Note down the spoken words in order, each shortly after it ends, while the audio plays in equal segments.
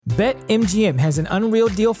BetMGM has an unreal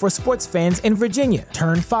deal for sports fans in Virginia.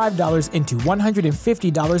 Turn $5 into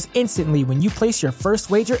 $150 instantly when you place your first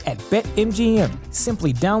wager at BetMGM.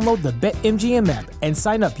 Simply download the BetMGM app and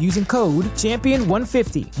sign up using code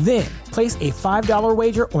Champion150. Then, place a $5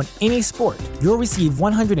 wager on any sport. You'll receive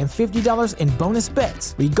 $150 in bonus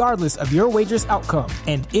bets, regardless of your wager's outcome.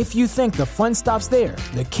 And if you think the fun stops there,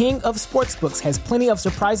 the King of Sportsbooks has plenty of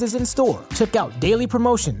surprises in store. Check out daily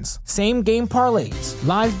promotions, same-game parlays,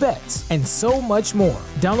 live bets, and so much more.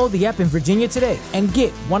 Download the app in Virginia today and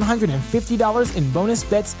get $150 in bonus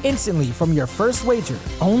bets instantly from your first wager.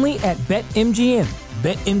 Only at BetMGM.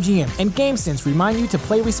 BetMGM and GameSense remind you to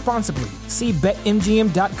play responsibly. See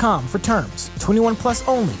BetMGM.com for terms. 21 plus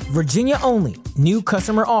only. Virginia only. New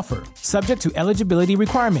customer offer. Subject to eligibility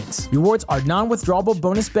requirements. Rewards are non-withdrawable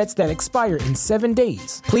bonus bets that expire in 7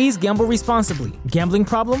 days. Please gamble responsibly. Gambling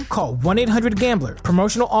problem? Call 1-800-GAMBLER.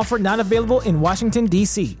 Promotional offer not available in Washington,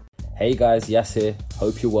 D.C. Hey guys, Yas here.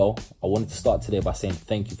 Hope you're well. I wanted to start today by saying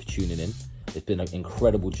thank you for tuning in. It's been an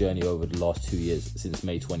incredible journey over the last 2 years since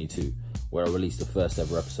May 22, where I released the first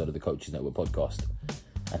ever episode of the Coaches Network podcast.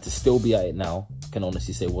 And to still be at it now, I can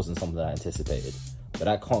honestly say it wasn't something that I anticipated. But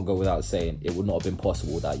I can't go without saying it would not have been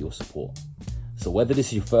possible without your support. So whether this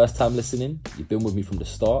is your first time listening, you've been with me from the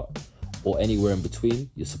start, or anywhere in between,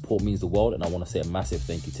 your support means the world, and I want to say a massive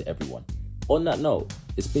thank you to everyone. On that note,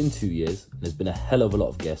 it's been 2 years, and there's been a hell of a lot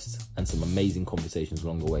of guests and some amazing conversations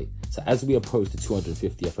along the way. So as we approach the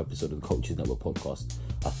 250th episode of the Coaches Network podcast,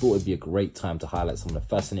 I thought it'd be a great time to highlight some of the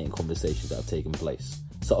fascinating conversations that have taken place.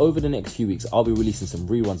 So over the next few weeks, I'll be releasing some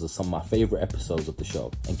reruns of some of my favourite episodes of the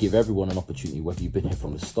show and give everyone an opportunity, whether you've been here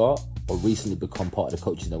from the start or recently become part of the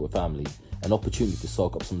Coaches Network family, an opportunity to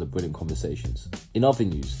soak up some of the brilliant conversations. In other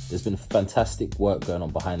news, there's been fantastic work going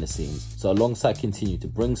on behind the scenes. So alongside continuing to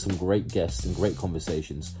bring some great guests and great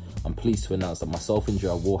conversations, I'm pleased to announce that myself and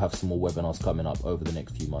Joe will have some more webinars coming up over the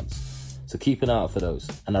next few months. So keep an eye out for those.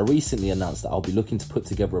 And I recently announced that I'll be looking to put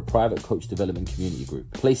together a private coach development community group.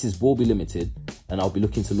 Places will be limited, and I'll be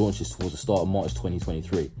looking to launch this towards the start of March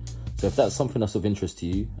 2023. So if that's something that's of interest to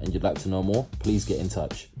you and you'd like to know more, please get in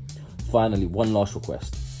touch. Finally, one last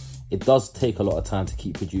request. It does take a lot of time to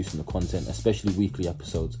keep producing the content, especially weekly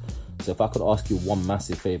episodes. So if I could ask you one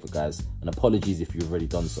massive favour, guys, and apologies if you've already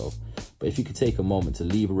done so, but if you could take a moment to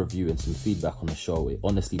leave a review and some feedback on the show, it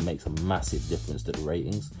honestly makes a massive difference to the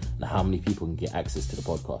ratings and how many people can get access to the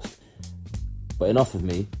podcast. But enough of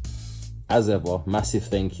me. As ever, massive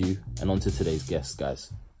thank you, and on to today's guests,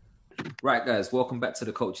 guys. Right, guys, welcome back to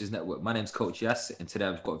the Coaches Network. My name's Coach Yas, and today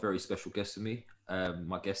I've got a very special guest with me.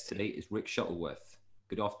 My guest today is Rick Shuttleworth.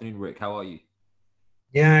 Good afternoon, Rick. How are you?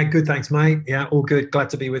 Yeah, good. Thanks, mate. Yeah, all good. Glad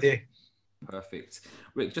to be with you. Perfect.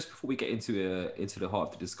 Rick, just before we get into the heart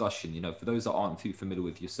of the discussion, for those that aren't too familiar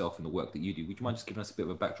with yourself and the work that you do, would you mind just giving us a bit of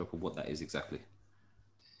a backdrop of what that is exactly?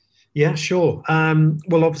 Yeah, sure.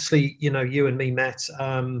 Well, obviously, you and me met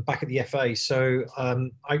back at the FA. So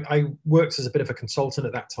I worked as a bit of a consultant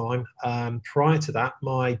at that time. Prior to that,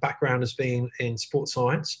 my background has been in sports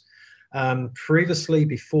science. Previously,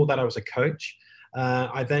 before that, I was a coach.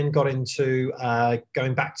 I then got into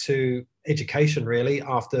going back to education, really,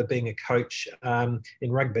 after being a coach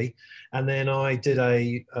in rugby. And then I did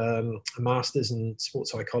a master's in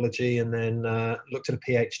sports psychology, and then looked at a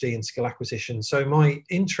PhD in skill acquisition. So my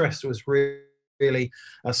interest was really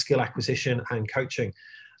skill acquisition and coaching.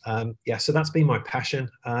 So that's been my passion.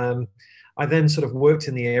 I then sort of worked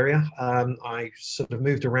in the area. I sort of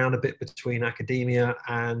moved around a bit between academia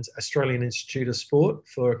and Australian Institute of Sport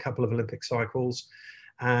for a couple of Olympic cycles.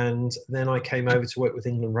 And then I came over to work with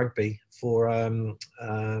England Rugby for, I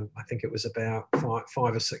think it was about 5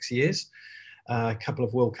 or 6 years, a couple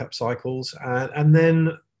of World Cup cycles. And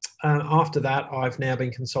then after that, I've now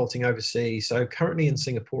been consulting overseas. So currently in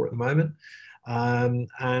Singapore at the moment. I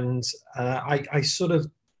sort of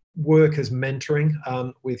work as mentoring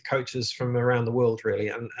with coaches from around the world, really.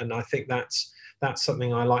 And I think that's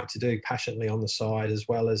something I like to do passionately on the side, as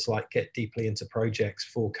well as get deeply into projects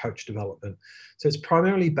for coach development. So it's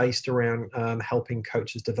primarily based around helping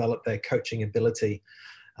coaches develop their coaching ability.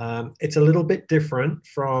 It's a little bit different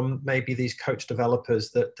from maybe these coach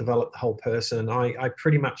developers that develop the whole person. I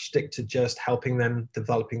pretty much stick to just helping them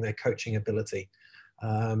developing their coaching ability,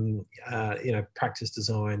 practice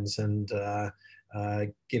designs and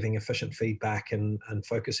giving efficient feedback and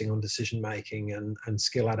focusing on decision making and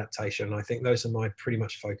skill adaptation. I think those are my pretty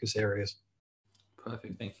much focus areas.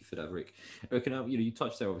 Perfect. Thank you for that, Rick. Rick, you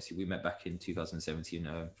touched there. Obviously, we met back in 2017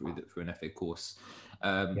 through an FA course.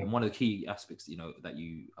 Yeah. And one of the key aspects, that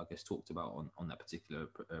you, I guess, talked about on that particular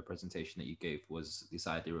presentation that you gave was this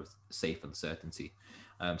idea of safe uncertainty.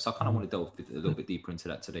 So I kind of want to delve a little bit deeper into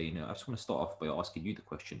that today. I just want to start off by asking you the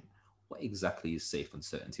question: what exactly is safe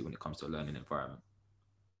uncertainty when it comes to a learning environment?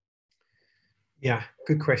 Yeah,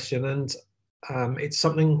 good question. And it's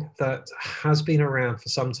something that has been around for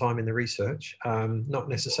some time in the research, not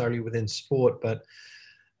necessarily within sport, but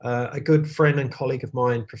a good friend and colleague of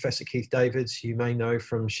mine, Professor Keith Davids, you may know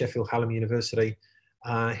from Sheffield Hallam University.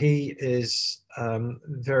 He is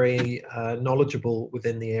very knowledgeable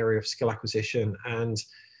within the area of skill acquisition. And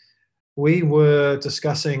we were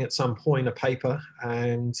discussing at some point a paper,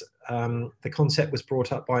 and the concept was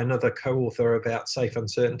brought up by another co-author about safe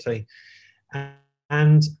uncertainty.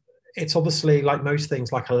 And it's obviously, like most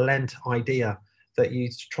things, like a lent idea that you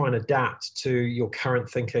try and adapt to your current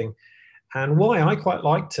thinking. And why I quite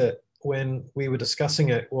liked it when we were discussing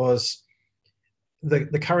it was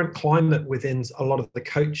the current climate within a lot of the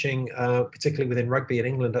coaching, particularly within rugby in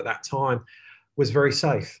England at that time, was very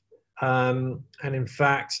safe. And in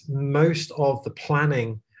fact, most of the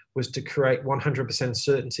planning was to create 100%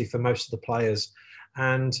 certainty for most of the players.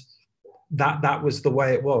 And that was the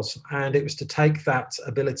way it was. And it was to take that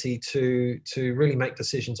ability to really make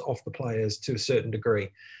decisions off the players to a certain degree.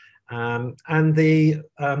 And the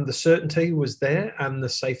certainty was there and the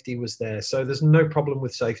safety was there. So there's no problem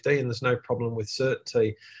with safety and there's no problem with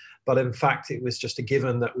certainty. But in fact, it was just a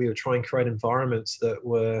given that we were trying to create environments that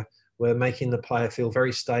were making the player feel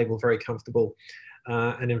very stable, very comfortable.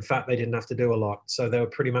 And in fact, they didn't have to do a lot. So they were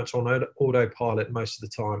pretty much on autopilot most of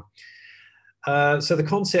the time. So the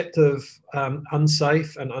concept of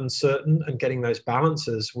unsafe and uncertain and getting those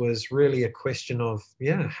balances was really a question of,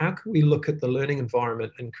 how can we look at the learning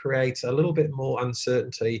environment and create a little bit more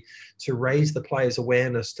uncertainty to raise the players'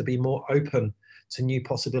 awareness, to be more open to new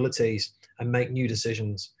possibilities and make new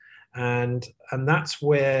decisions. And that's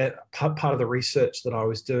where part of the research that I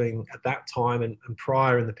was doing at that time and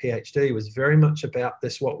prior in the PhD was very much about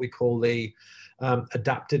this, what we call the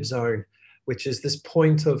adaptive zone, which is this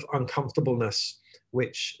point of uncomfortableness,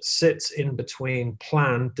 which sits in between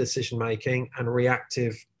planned decision-making and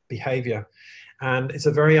reactive behavior. And it's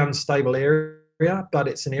a very unstable area, but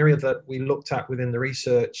it's an area that we looked at within the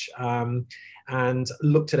research and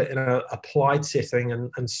looked at it in an applied setting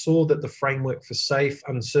and saw that the framework for safe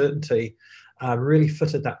uncertainty really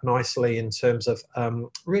fitted that nicely in terms of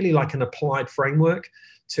really like an applied framework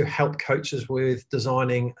to help coaches with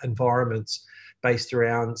designing environments based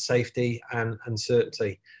around safety and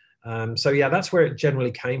uncertainty. So that's where it generally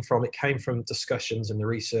came from. It came from discussions in the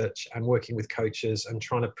research and working with coaches and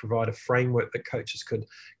trying to provide a framework that coaches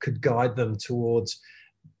could guide them towards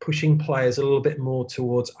pushing players a little bit more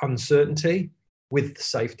towards uncertainty with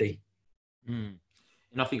safety. And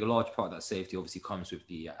I think a large part of that safety obviously comes with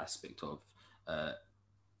the aspect of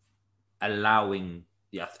allowing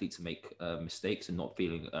the athlete to make mistakes and not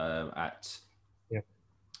feeling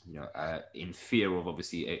in fear of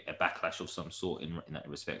obviously a backlash of some sort in that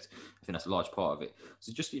respect. I think that's a large part of it.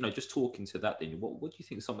 So just talking to that, then what do you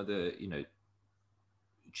think some of the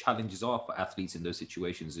challenges are for athletes in those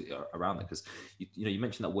situations around that? Because you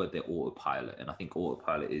mentioned that word there, autopilot, and I think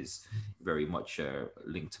autopilot is very much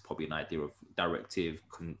linked to probably an idea of directive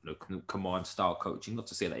command style coaching. Not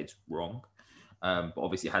to say that it's wrong, but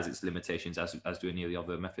obviously it has its limitations, as do any of the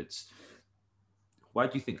other methods. Why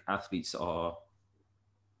do you think athletes are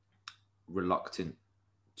reluctant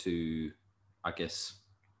to, I guess,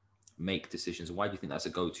 make decisions? And why do you think that's a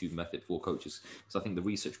go-to method for coaches? Because I think the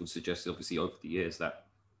research would suggest, obviously, over the years, that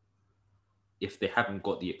if they haven't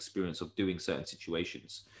got the experience of doing certain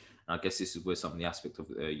situations, and I guess this is where some of the aspect of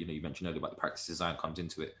you mentioned earlier about the practice design comes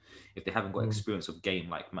into it. If they haven't got experience of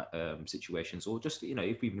game-like situations, or just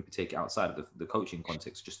if we take it outside of the coaching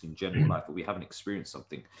context, just in general life, but we haven't experienced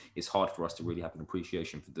something, it's hard for us to really have an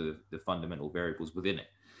appreciation for the fundamental variables within it.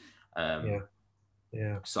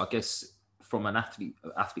 So I guess from an athlete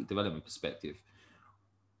development perspective,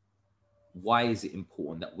 why is it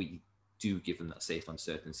important that we do give them that safe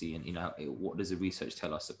uncertainty? And what does the research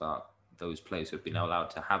tell us about those players who have been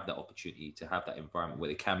allowed to have that opportunity, to have that environment where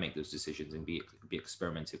they can make those decisions and be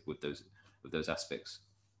experimental with those aspects?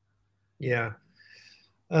 You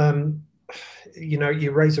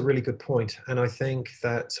raise a really good point, and I think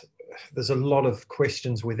that there's a lot of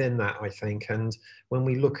questions within that, I think. And when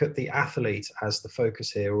we look at the athlete as the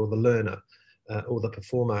focus here, or the learner, or the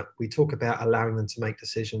performer, we talk about allowing them to make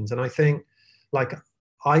decisions. And I think, like,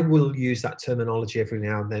 I will use that terminology every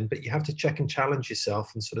now and then, but you have to check and challenge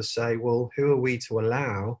yourself and sort of say, well, who are we to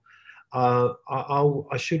allow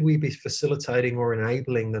should we be facilitating or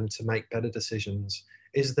enabling them to make better decisions?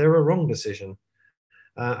 Is there a wrong decision?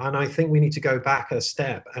 And I think we need to go back a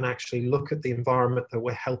step and actually look at the environment that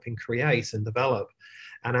we're helping create and develop.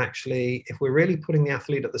 And actually, if we're really putting the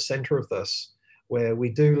athlete at the center of this, where we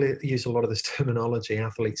do use a lot of this terminology,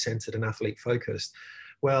 athlete-centered and athlete-focused,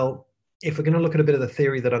 well, if we're going to look at a bit of the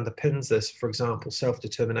theory that underpins this, for example,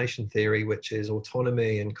 self-determination theory, which is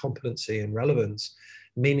autonomy and competency and relevance,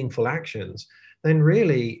 meaningful actions, then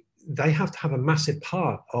really they have to have a massive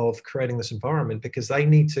part of creating this environment, because they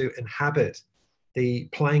need to inhabit the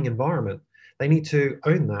playing environment. They need to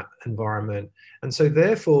own that environment. And so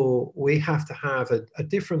therefore, we have to have a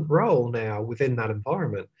different role now within that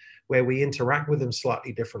environment, where we interact with them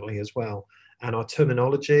slightly differently as well. And our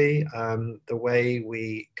terminology, the way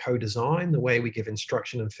we co-design, the way we give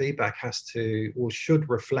instruction and feedback has to, or should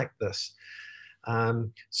reflect this.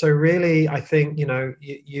 So really, I think,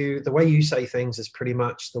 the way you say things is pretty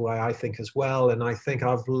much the way I think as well. And I think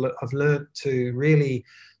I've learned to really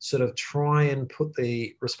sort of try and put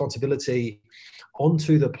the responsibility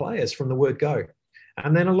onto the players from the word go.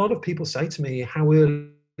 And then a lot of people say to me, how early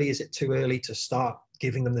is it too early to start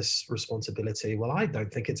giving them this responsibility? Well, I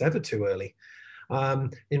don't think it's ever too early.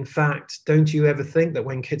 In fact, don't you ever think that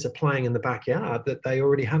when kids are playing in the backyard that they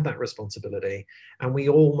already have that responsibility, and we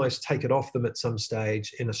almost take it off them at some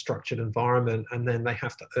stage in a structured environment, and then they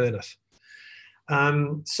have to earn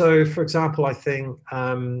it. So, for example, I think,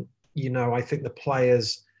 I think the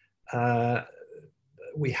players,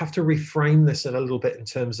 we have to reframe this a little bit in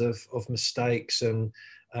terms of mistakes and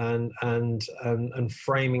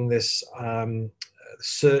framing this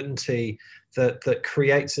certainty that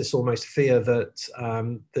creates this almost fear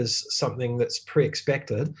that there's something that's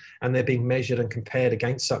pre-expected and they're being measured and compared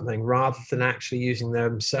against something, rather than actually using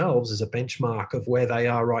themselves as a benchmark of where they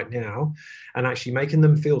are right now, and actually making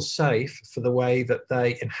them feel safe for the way that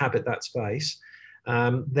they inhabit that space.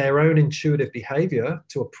 Their own intuitive behavior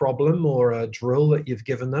to a problem or a drill that you've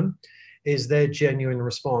given them is their genuine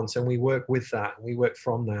response, and we work with that, we work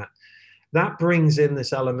from that. That brings in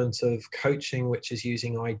this element of coaching, which is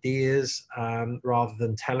using ideas rather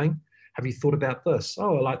than telling. Have you thought about this?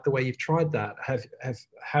 Oh, I like the way you've tried that.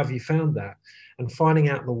 Have you found that? And finding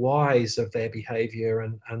out the whys of their behavior,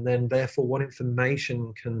 and then therefore what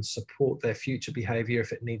information can support their future behavior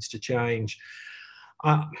if it needs to change.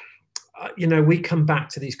 We come back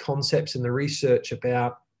to these concepts in the research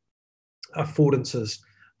about affordances.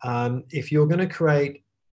 If you're going to create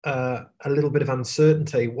a little bit of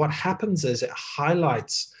uncertainty, what happens is it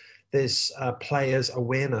highlights this player's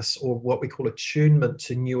awareness, or what we call attunement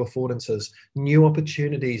to new affordances, new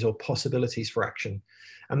opportunities or possibilities for action.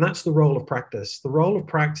 And that's the role of practice. The role of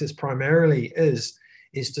practice primarily is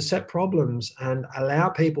to set problems and allow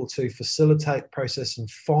people to facilitate the process and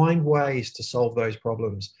find ways to solve those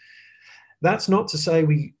problems. That's not to say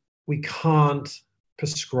we can't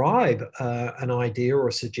prescribe an idea or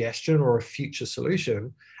a suggestion or a future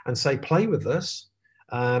solution and say, play with this,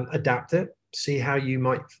 adapt it, see how you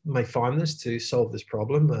may find this to solve this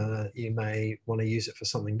problem. You may want to use it for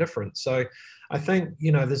something different. So I think,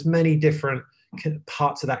 there's many different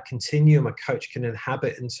parts of that continuum a coach can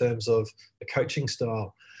inhabit in terms of the coaching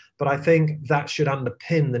style. But I think that should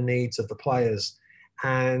underpin the needs of the players.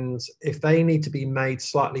 And if they need to be made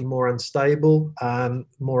slightly more unstable,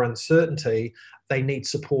 more uncertainty, they need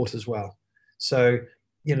support as well. So,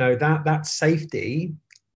 that safety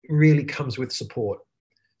really comes with support.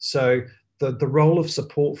 So the role of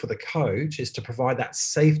support for the coach is to provide that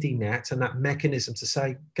safety net and that mechanism to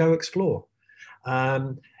say, go explore.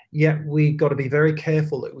 Yet we've got to be very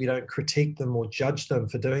careful that we don't critique them or judge them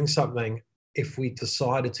for doing something if we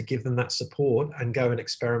decided to give them that support and go and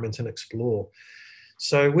experiment and explore.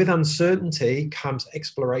 So with uncertainty comes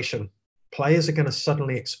exploration. Players are going to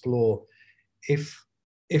suddenly explore.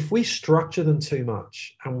 If we structure them too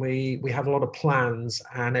much and we have a lot of plans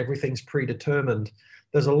and everything's predetermined,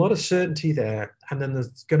 there's a lot of certainty there, and then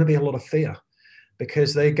there's going to be a lot of fear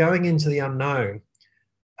because they're going into the unknown.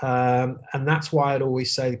 And that's why I'd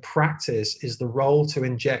always say practice is the role to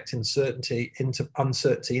inject uncertainty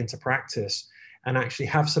into practice and actually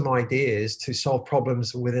have some ideas to solve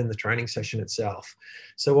problems within the training session itself.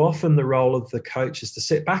 So often the role of the coach is to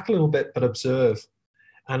sit back a little bit, but observe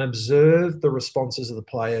the responses of the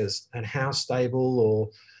players and how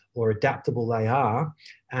stable or adaptable they are.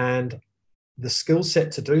 And the skill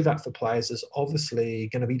set to do that for players is obviously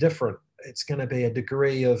going to be different. It's going to be a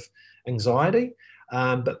degree of anxiety,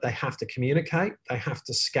 but they have to communicate, they have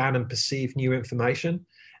to scan and perceive new information,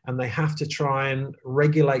 and they have to try and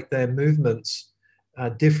regulate their movements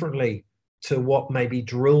differently to what maybe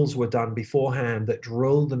drills were done beforehand that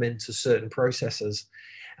drilled them into certain processes.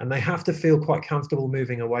 And they have to feel quite comfortable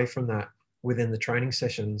moving away from that within the training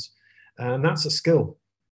sessions. And that's a skill.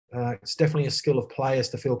 It's definitely a skill of players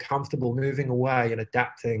to feel comfortable moving away and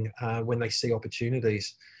adapting when they see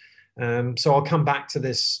opportunities. So I'll come back to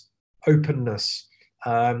this openness,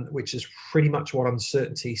 which is pretty much what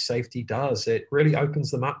uncertainty safety does. It really opens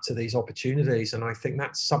them up to these opportunities. And I think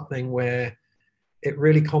that's something where it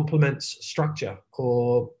really complements structure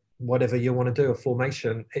or whatever you want to do, a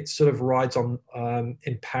formation. It sort of rides on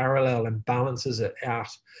in parallel and balances it out.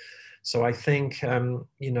 So I think,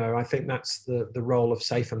 I think that's the role of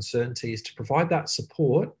safe uncertainty, is to provide that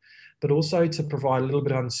support, but also to provide a little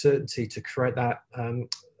bit of uncertainty to create that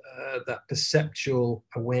that perceptual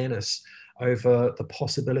awareness over the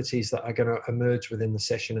possibilities that are going to emerge within the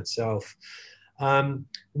session itself.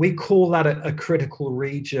 We call that a critical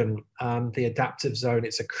region, the adaptive zone.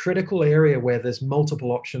 It's a critical area where there's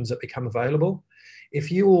multiple options that become available.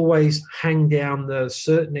 If you always hang down the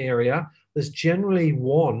certain area, there's generally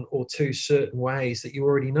one or two certain ways that you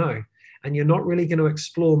already know, and you're not really going to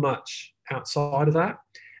explore much outside of that.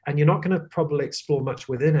 And you're not going to probably explore much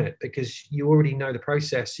within it because you already know the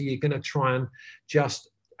process. So you're going to try and just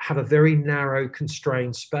have a very narrow,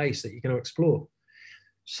 constrained space that you're going to explore.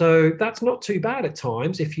 So that's not too bad at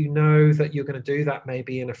times if you know that you're going to do that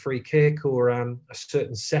maybe in a free kick or a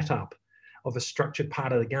certain setup of a structured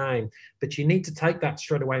part of the game. But you need to take that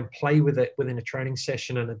straight away and play with it within a training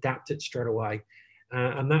session and adapt it straight away.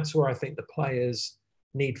 And that's where I think the players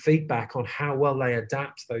need feedback on how well they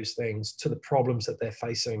adapt those things to the problems that they're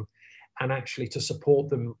facing, and actually to support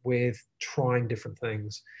them with trying different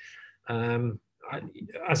things.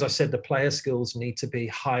 As I said, the player skills need to be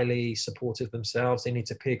highly supportive themselves. They need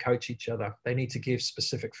to peer coach each other. They need to give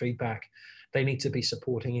specific feedback. They need to be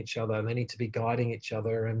supporting each other. They need to be guiding each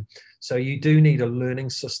other. And so you do need a learning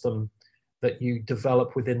system that you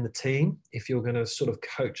develop within the team. If you're going to sort of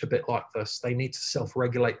coach a bit like this, they need to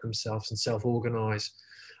self-regulate themselves and self-organize.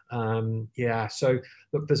 So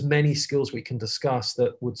look, there's many skills we can discuss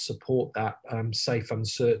that would support that safe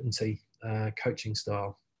uncertainty coaching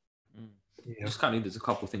style. Yeah. Just kind of, there's a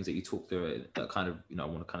couple of things that you talked through that kind of, I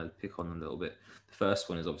want to kind of pick on a little bit. The first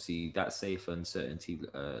one is obviously that safe uncertainty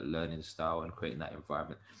learning style and creating that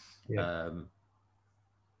environment. Yeah.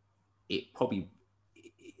 It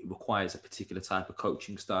requires a particular type of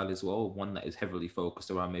coaching style as well, one that is heavily focused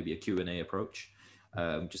around maybe a Q&A approach,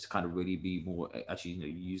 just to kind of really be more, actually, you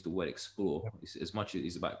use the word explore. Yeah. As much as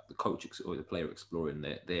it's about the coach or the player exploring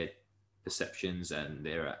their perceptions and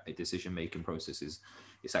their decision-making processes,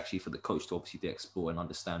 it's actually for the coach to obviously explore and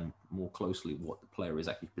understand more closely what the player is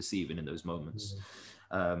actually perceiving in those moments.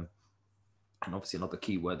 Mm-hmm. And obviously another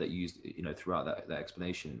key word that you used, throughout that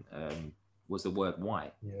explanation was the word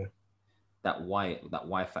why. Yeah. That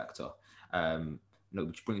why factor.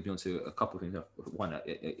 Which brings me on to a couple of things. One,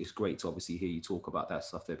 it's great to obviously hear you talk about that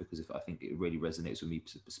stuff there, because I think it really resonates with me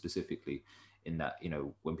specifically in that,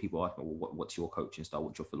 when people ask me, well, what's your coaching style?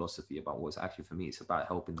 What's your philosophy about? Well, it's actually, for me, it's about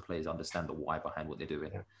helping the players understand the why behind what they're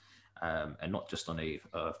doing. Yeah. And not just on a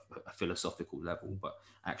philosophical level, but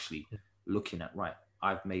actually looking at, right,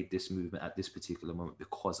 I've made this movement at this particular moment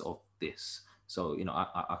because of this. So,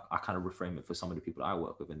 I kind of reframe it for some of the people I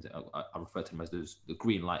work with, and I refer to them as the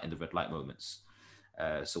green light and the red light moments.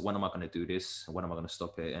 So when am I going to do this? When am I going to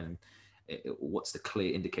stop it? And what's the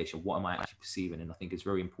clear indication? What am I actually perceiving? And I think it's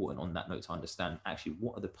very important on that note to understand actually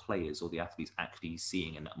what are the players or the athletes actually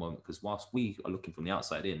seeing in that moment. Because whilst we are looking from the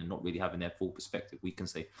outside in and not really having their full perspective, we can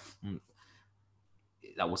say,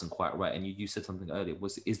 that wasn't quite right. And you said something earlier,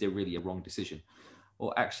 is there really a wrong decision?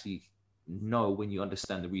 Or actually, no, when you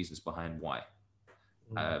understand the reasons behind why.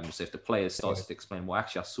 So if the player starts to explain, well,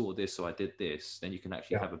 actually, I saw this, so I did this, then you can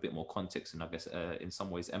actually have a bit more context and, I guess, in some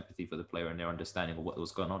ways, empathy for the player and their understanding of what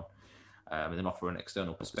was going on, and then offer an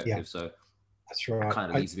external perspective. Yeah. So that's right. That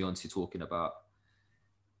kind of leads me on to talking about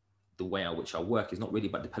the way in which I work is not really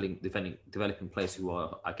about developing players who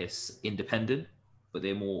are, I guess, independent, but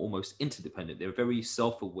they're more almost interdependent. They're very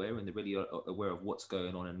self-aware and they're really aware of what's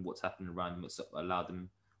going on and what's happening around them, what's allowed them,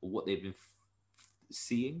 or what they've been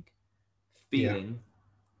seeing, feeling. Yeah.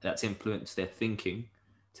 That's influenced their thinking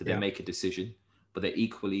to then make a decision, but they're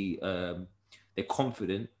equally they're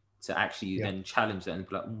confident to actually then challenge that and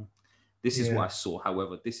be like, this is what I saw.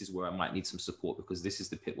 However, this is where I might need some support because this is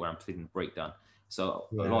the pit where I'm feeling the breakdown. So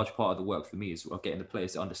a large part of the work for me is getting the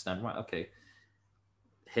players to understand, right, okay,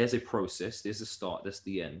 here's a process, there's a start, that's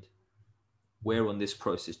the end. Where on this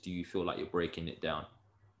process do you feel like you're breaking it down,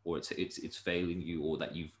 or it's failing you, or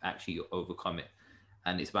that you've actually overcome it?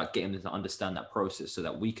 And it's about getting them to understand that process so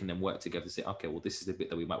that we can then work together to say, okay, well, this is the bit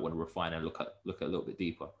that we might want to refine and look at a little bit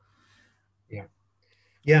deeper.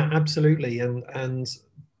 Yeah, absolutely. And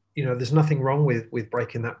there's nothing wrong with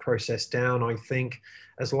breaking that process down. I think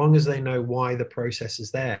as long as they know why the process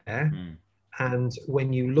is there, and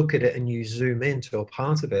when you look at it and you zoom into a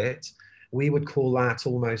part of it, we would call that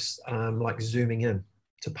almost like zooming in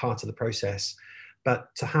to part of the process.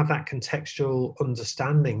 But to have that contextual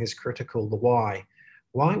understanding is critical. The why.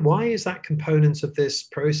 Why is that component of this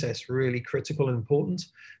process really critical and important?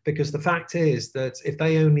 Because the fact is that if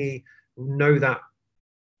they only know that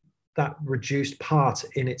reduced part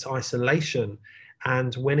in its isolation,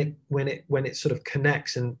 and when it sort of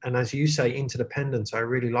connects, and as you say, interdependence, I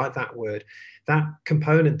really like that word, that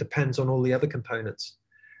component depends on all the other components,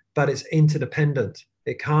 but it's interdependent.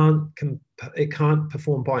 It can't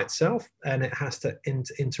perform by itself, and it has to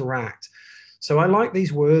interact. So I like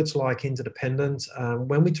these words like interdependent.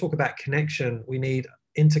 When we talk about connection, we need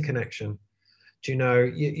interconnection. Do you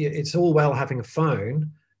know, it's all well having a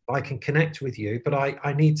phone, I can connect with you, but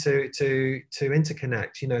I need to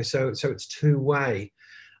interconnect, so it's two-way.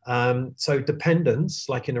 So dependence,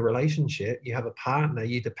 like in a relationship, you have a partner,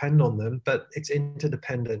 you depend on them, but it's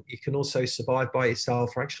interdependent. You can also survive by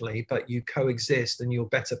yourself, actually, but you coexist and you're a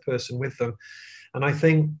better person with them. And I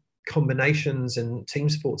think combinations and team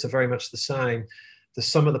sports are very much the same. The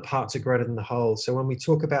sum of the parts are greater than the whole. So when we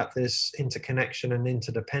talk about this interconnection and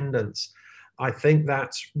interdependence, I think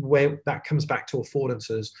that's where that comes back to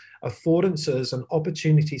affordances. Affordances and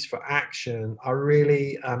opportunities for action are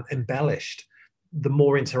really embellished the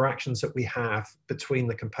more interactions that we have between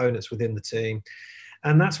the components within the team.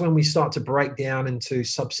 And that's when we start to break down into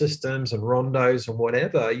subsystems and rondos and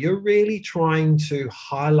whatever. You're really trying to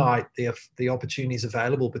highlight the opportunities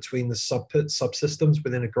available between the subsystems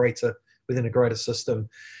within a greater system,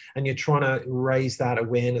 and you're trying to raise that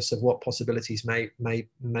awareness of what possibilities may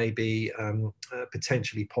be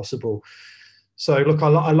potentially possible. So look,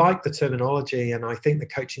 I like the terminology, and I think the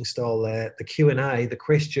coaching style there, the Q&A, the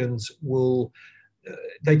questions will.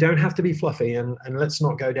 They don't have to be fluffy, and let's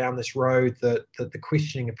not go down this road that the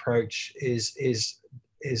questioning approach is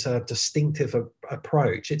a distinctive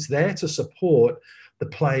approach. It's there to support the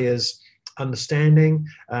players' understanding,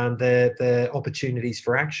 their opportunities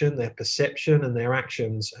for action, their perception, and their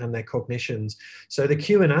actions and their cognitions. So the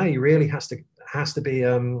Q&A really has to be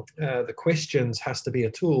the questions has to be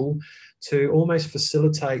a tool to almost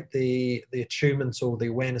facilitate the attunement or the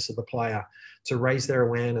awareness of the player, to raise their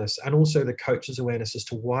awareness, and also the coach's awareness as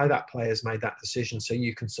to why that player's made that decision, so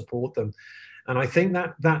you can support them. And I think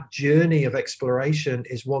that journey of exploration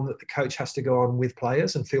is one that the coach has to go on with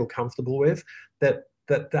players and feel comfortable with, that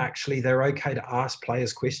actually they're okay to ask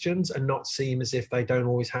players questions and not seem as if they don't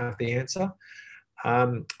always have the answer.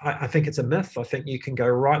 I think it's a myth. I think you can go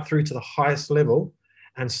right through to the highest level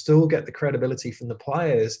and still get the credibility from the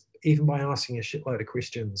players, even by asking a shitload of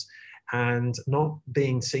questions and not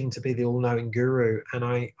being seen to be the all-knowing guru. And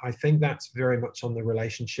I think that's very much on the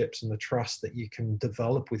relationships and the trust that you can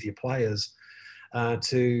develop with your players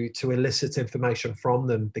to elicit information from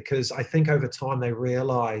them, because I think over time they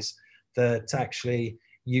realize that actually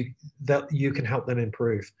you can help them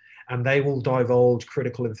improve, and they will divulge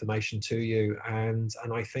critical information to you. And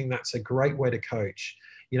I think that's a great way to coach.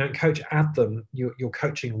 You don't coach at them, you're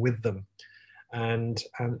coaching with them. And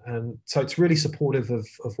so it's really supportive of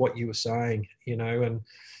what you were saying, and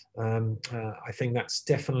I think that's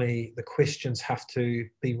definitely, the questions have to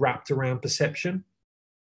be wrapped around perception,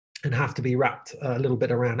 and have to be wrapped a little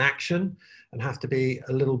bit around action, and have to be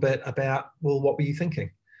a little bit about, well, what were you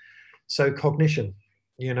thinking? So cognition,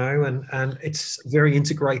 and it's very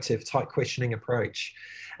integrative type questioning approach.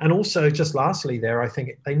 And also, just lastly there, I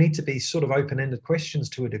think they need to be sort of open-ended questions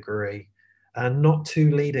to a degree, and not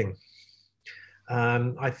too leading.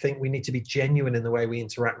 I think we need to be genuine in the way we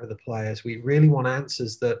interact with the players. We really want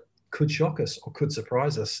answers that could shock us or could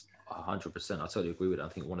surprise us. 100%. I totally agree with that. I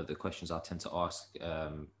think one of the questions I tend to ask,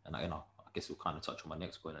 and I guess we'll kind of touch on my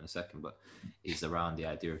next point in a second, but is around the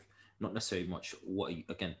idea of not necessarily much what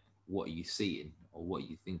are you seeing or what are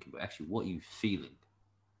you thinking, but actually what are you feeling?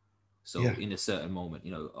 So in a certain moment,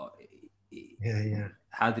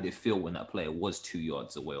 how did it feel when that player was 2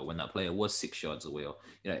 yards away, or when that player was 6 yards away? Or,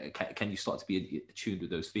 can you start to be attuned with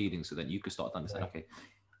those feelings, so that you can start to understand, okay,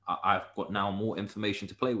 I've got now more information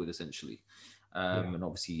to play with, essentially. And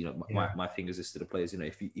obviously, my fingers is to the players.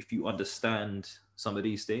 If you understand some of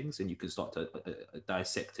these things, and you can start to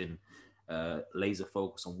dissect and laser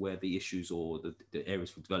focus on where the issues or the areas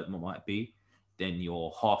for development might be, then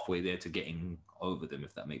you're halfway there to getting over them,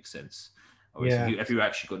 if that makes sense. Or if you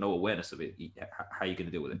actually got no awareness of it, how are you going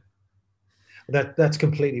to deal with it? That's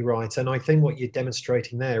completely right. And I think what you're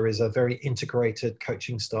demonstrating there is a very integrated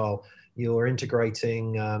coaching style. You're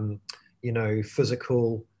integrating,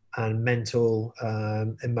 physical and mental,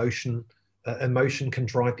 emotion. Emotion can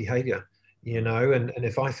drive behavior, and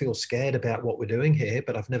if I feel scared about what we're doing here,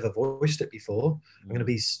 but I've never voiced it before, I'm going to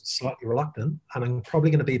be slightly reluctant, and I'm probably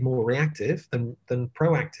going to be more reactive than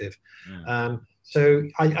proactive. So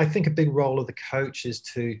I think a big role of the coach is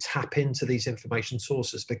to tap into these information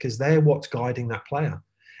sources, because they're what's guiding that player.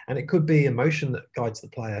 And it could be emotion that guides the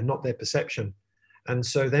player, not their perception. And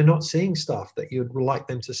so they're not seeing stuff that you'd like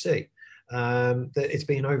them to see. That it's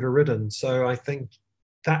been overridden. So I think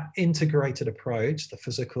that integrated approach, the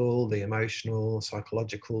physical, the emotional,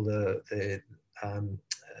 psychological, the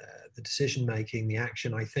decision making, the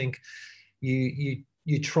action, I think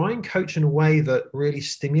you try and coach in a way that really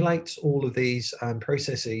stimulates all of these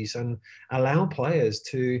processes and allow players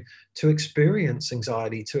to experience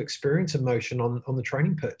anxiety, to experience emotion on the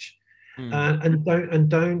training pitch. And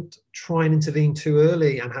don't try and intervene too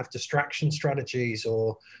early and have distraction strategies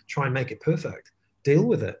or try and make it perfect. Deal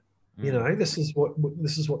with it. This is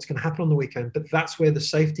what's going to happen on the weekend. But that's where the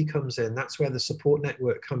safety comes in. That's where the support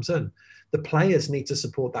network comes in. The players need to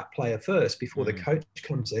support that player first before the coach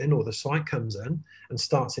comes in or the site comes in and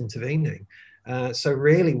starts intervening. So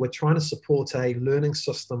really, we're trying to support a learning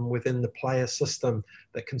system within the player system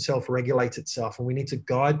that can self-regulate itself, and we need to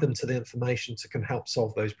guide them to the information that can help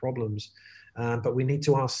solve those problems. But we need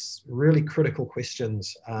to ask really critical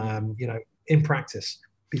questions, in practice,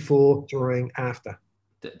 before, during, after.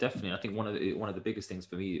 Definitely, I think one of the biggest things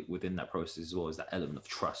for me within that process as well is that element of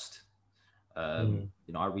trust. I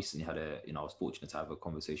recently had I was fortunate to have a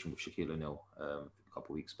conversation with Shaquille O'Neal a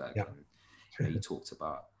couple of weeks back, and he talked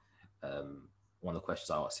about one of the questions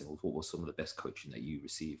I asked him was, what was some of the best coaching that you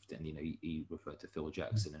received? And he referred to Phil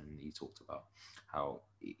Jackson, and he talked about how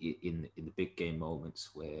in the big game moments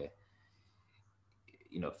where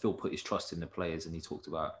Phil put his trust in the players, and he talked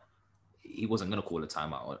about he wasn't going to call a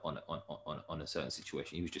timeout on a certain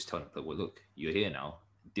situation. He was just telling them, well, look, you're here now,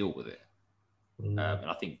 deal with it. And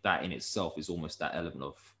I think that in itself is almost that element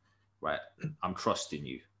of, right, I'm trusting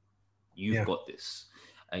you. You've got this.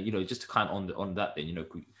 And, just to kind of on that, then, I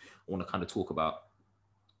want to kind of talk about,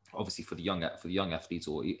 obviously for the young athletes,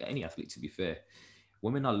 or any athlete, to be fair,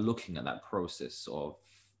 women are looking at that process of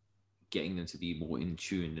getting them to be more in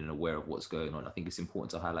tune and aware of what's going on. I think it's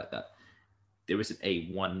important to highlight that there isn't a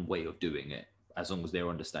one way of doing it, as long as they're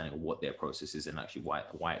understanding of what their process is and actually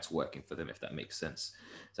why it's working for them, if that makes sense.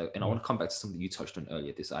 So, and I want to come back to something you touched on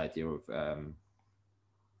earlier, this idea of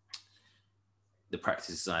the practice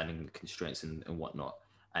design and constraints and whatnot.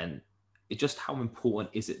 And it just, how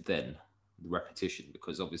important is it then, the repetition?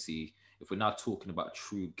 Because obviously, if we're now talking about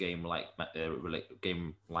true game-like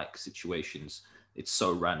situations, it's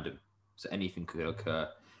so random. So anything could occur.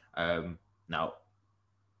 Now,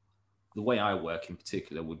 the way I work in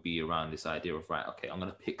particular would be around this idea of, right, okay, I'm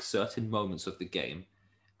going to pick certain moments of the game,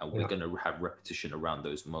 and we're going to have repetition around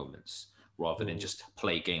those moments, rather than just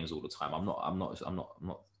play games all the time. I'm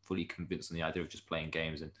not fully convinced on the idea of just playing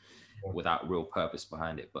games and without real purpose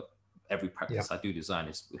behind it. But every practice I do design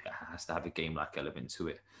has to have a game-like element to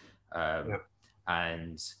it,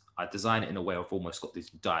 and I design it in a way I've almost got this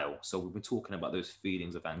dial. So we've been talking about those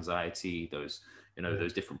feelings of anxiety, those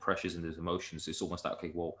those different pressures and those emotions. It's almost like,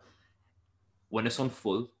 okay, well, when it's on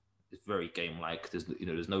full, it's very game-like.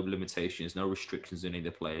 There's no limitations, no restrictions on any of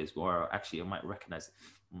the players. Or actually, I might recognize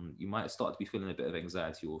you might start to be feeling a bit of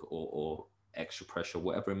anxiety or extra pressure,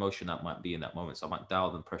 whatever emotion that might be in that moment. So I might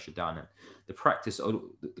dial the pressure down, and the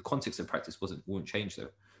context of practice won't change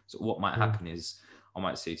though. So what might happen is I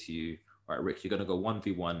might say to you, all right, Rick, you're going to go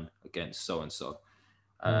 1v1 against so and so.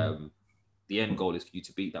 The end goal is for you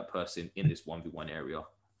to beat that person in this 1v1 area.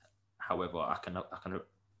 However, I can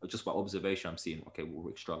just by observation, I'm seeing, okay, well,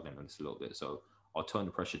 Rick's struggling on this a little bit, so I'll turn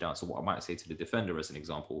the pressure down. So what I might say to the defender, as an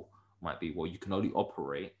example, might be, well, you can only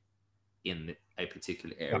operate in a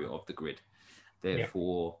particular area of the grid.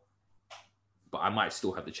 Therefore, but I might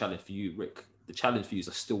still have the challenge for you, Rick. The challenge for you is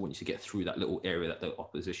I still want you to get through that little area that the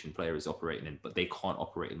opposition player is operating in, but they can't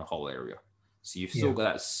operate in the whole area. So you've still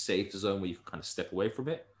got that safe zone where you can kind of step away from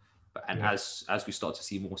it. But as we start to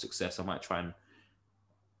see more success, I might try and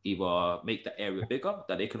either make that area bigger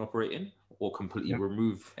that they can operate in, or completely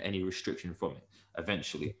remove any restriction from it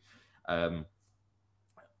eventually. But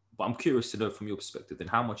I'm curious to know from your perspective, then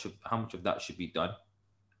how much of that should be done?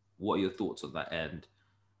 What are your thoughts on that? And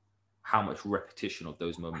how much repetition of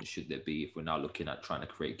those moments should there be if we're now looking at trying to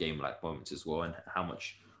create game-like moments as well? And how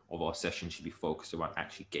much of our session should be focused around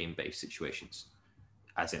actually game-based situations,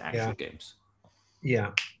 as in actual games?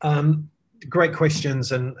 Yeah. great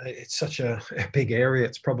questions, and it's such a big area.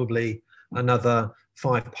 It's probably another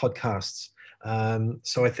 5 podcasts.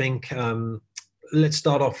 So I think let's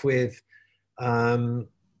start off with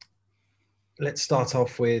let's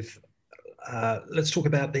talk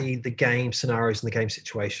about the game scenarios and the game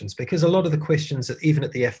situations, because a lot of the questions that even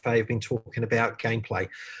at the FA have been talking about gameplay.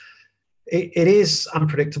 It is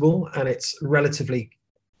unpredictable and it's relatively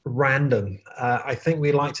random. I think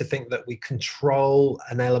we like to think that we control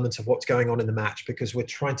an element of what's going on in the match because we're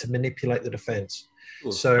trying to manipulate the defense.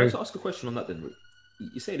 Sure. So, can I just ask a question on that then?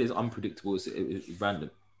 You say it is unpredictable, it's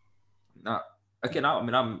random. Now, again,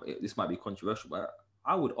 this might be controversial, but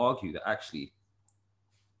I would argue that actually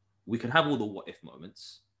we can have all the what if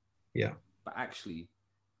moments. Yeah. But actually,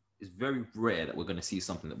 it's very rare that we're going to see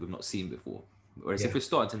something that we've not seen before. Whereas if we're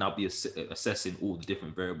starting to now be assessing all the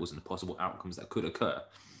different variables and the possible outcomes that could occur,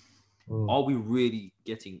 are we really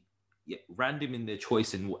getting random in their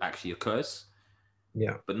choice in what actually occurs?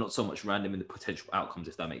 Yeah. But not so much random in the potential outcomes,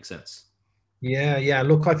 if that makes sense. Yeah.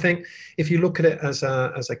 Look, I think if you look at it as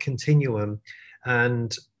a continuum,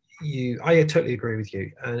 and I totally agree with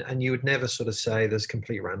you, and you would never sort of say there's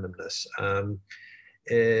complete randomness.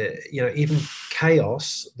 Even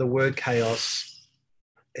chaos, the word chaos,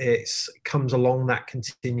 it comes along that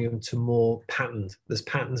continuum to more patterned. There's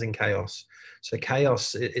patterns in chaos. So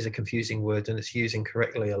chaos is a confusing word, and it's used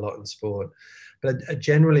incorrectly a lot in sport. But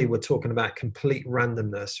generally, we're talking about complete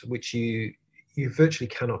randomness, which you virtually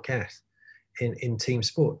cannot get in team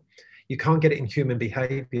sport. You can't get it in human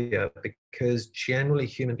behavior because generally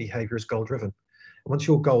human behavior is goal-driven. Once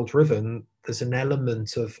you're goal-driven, there's an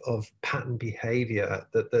element of pattern behavior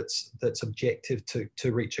that's objective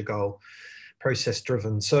to reach a goal,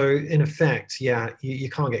 process-driven. So in effect, you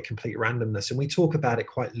can't get complete randomness. And we talk about it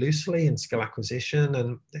quite loosely in skill acquisition,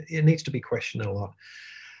 and it needs to be questioned a lot.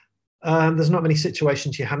 There's not many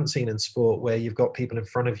situations you haven't seen in sport where you've got people in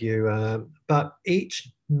front of you, but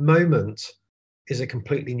each moment is a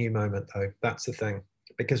completely new moment, though. That's the thing,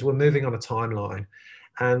 because we're moving on a timeline,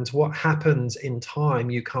 and what happens in time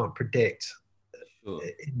you can't predict. Sure.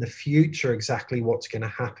 In the future exactly what's going to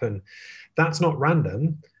happen. That's not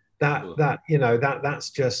random. That's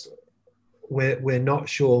just we're not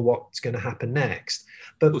sure what's going to happen next.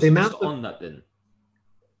 But the amount on that, then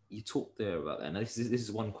you talked there about that, and this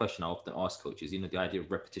is one question I often ask coaches. The idea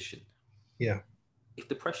of repetition. Yeah. If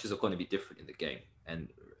the pressures are going to be different in the game, and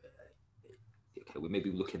we may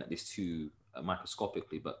be looking at this too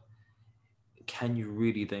microscopically, but can you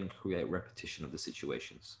really then create repetition of the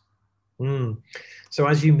situations? So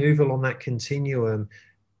as you move along that continuum,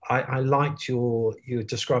 I liked you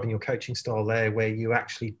describing your coaching style there, where you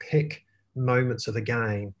actually pick moments of the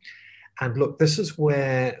game. And look, this is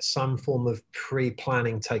where some form of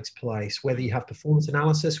pre-planning takes place, whether you have performance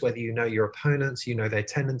analysis, whether you know your opponents, you know their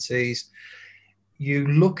tendencies. You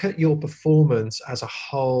look at your performance as a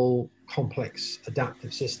whole complex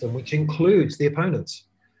adaptive system, which includes the opponents.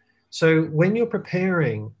 So when you're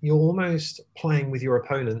preparing, you're almost playing with your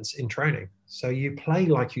opponents in training. So you play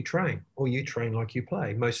like you train, or you train like you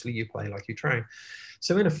play. Mostly you play like you train.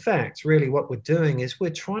 So in effect, really what we're doing is we're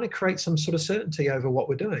trying to create some sort of certainty over what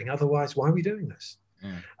we're doing. Otherwise, why are we doing this?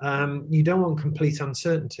 You don't want complete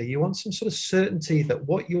uncertainty. You want some sort of certainty that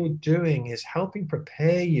what you're doing is helping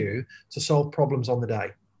prepare you to solve problems on the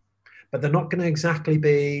day. But they're not going to exactly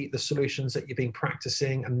be the solutions that you've been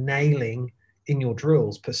practicing and nailing in your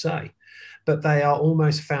drills per se, but they are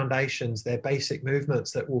almost foundations. They're basic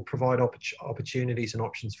movements that will provide opportunities and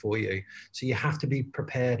options for you. So you have to be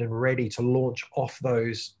prepared and ready to launch off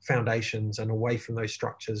those foundations and away from those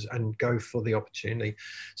structures and go for the opportunity.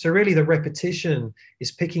 So really the repetition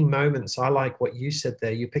is picking moments. I like what you said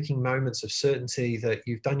there. You're picking moments of certainty that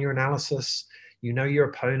you've done your analysis, you know your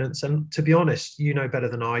opponents, and to be honest, you know better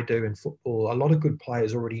than I do in football. A lot of good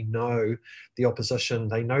players already know the opposition.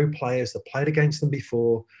 They know players that played against them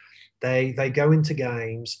before. They go into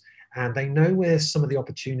games and they know where some of the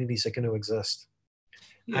opportunities are going to exist.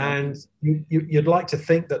 Yeah. And you'd like to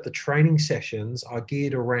think that the training sessions are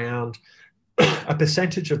geared around, a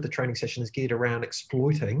percentage of the training session is geared around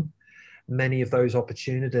exploiting many of those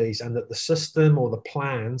opportunities, and that the system or the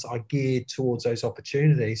plans are geared towards those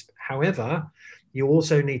opportunities. However, you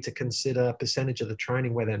also need to consider a percentage of the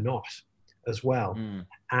training where they're not as well.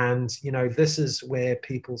 And this is where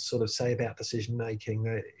people sort of say about decision making,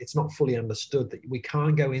 it's not fully understood, that we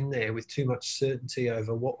can't go in there with too much certainty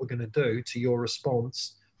over what we're going to do to your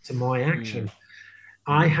response to my action.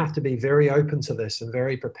 I have to be very open to this and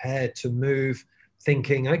very prepared to move,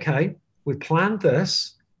 thinking, okay, we've planned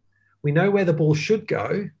this, we know where the ball should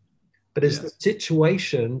go, But does the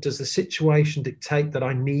situation dictate that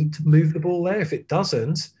I need to move the ball there? If it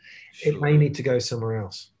doesn't, it may need to go somewhere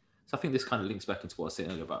else. So I think this kind of links back into what I was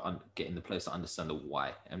saying earlier about getting the players to understand the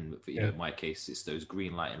why. And for, in my case, it's those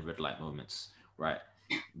green light and red light moments, right?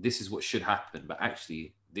 This is what should happen, but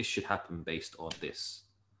actually this should happen based on this.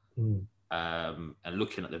 And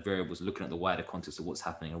looking at the variables, looking at the wider context of what's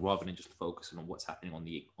happening, and rather than just focusing on what's happening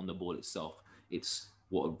on the ball itself, it's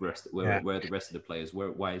where are the rest of the players?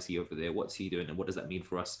 Why is he over there? What's he doing? And what does that mean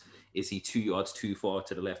for us? Is he 2 yards too far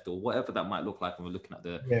to the left, or whatever that might look like when we're looking at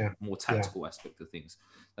the more tactical aspect of things?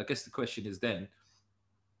 I guess the question is then,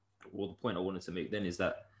 or the point I wanted to make then is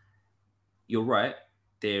that you're right.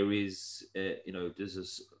 There is,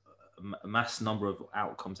 there's a mass number of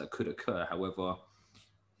outcomes that could occur. However,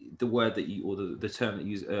 the word that you, or the term that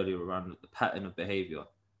you used earlier around the pattern of behavior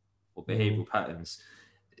or behavioral patterns,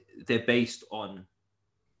 they're based on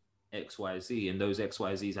X, Y, Z, and those X,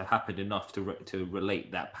 Y, Z's have happened enough to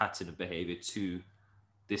relate that pattern of behavior to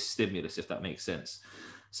this stimulus, if that makes sense.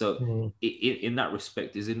 So in that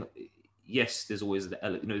respect, yes, there's always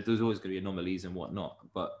there's always going to be anomalies and whatnot,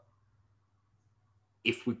 but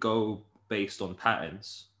if we go based on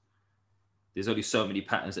patterns, there's only so many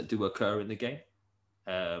patterns that do occur in the game,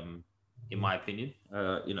 in my opinion.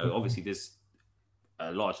 Obviously there's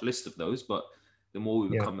a large list of those, but the more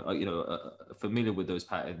we become, familiar with those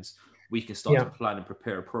patterns, we can start to plan and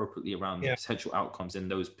prepare appropriately around the potential outcomes and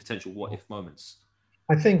those potential what-if moments.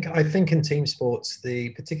 I think in team sports,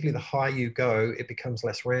 particularly the higher you go, it becomes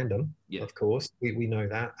less random. Yeah. Of course, we know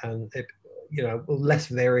that, and less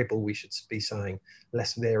variable. We should be saying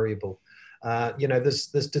less variable.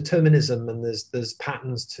 There's determinism and there's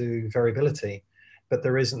patterns to variability, but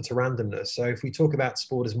there isn't to randomness. So if we talk about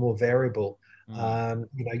sport as more variable,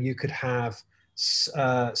 you could have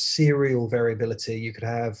serial variability. You could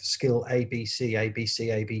have skill ABC,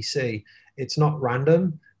 ABC, ABC. It's not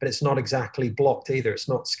random, but it's not exactly blocked either. It's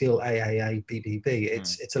not skill AAA, BBB.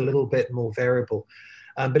 It's a little bit more variable.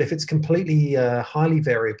 But if it's completely highly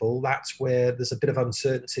variable, that's where there's a bit of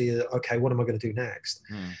uncertainty. Okay, what am I going to do next?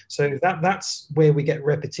 So that's where we get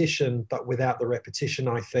repetition, but without the repetition,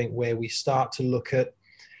 I think, where we start to look at,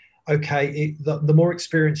 okay, the more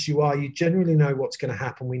experienced you are, you generally know what's going to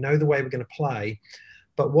happen. We know the way we're going to play.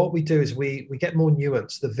 But what we do is we get more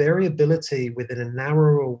nuance. The variability within a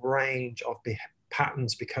narrower range of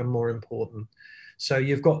patterns become more important. So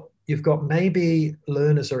you've got maybe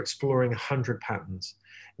learners are exploring 100 patterns.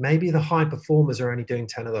 Maybe the high performers are only doing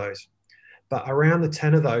 10 of those. But around the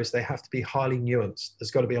 10 of those, they have to be highly nuanced.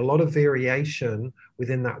 There's got to be a lot of variation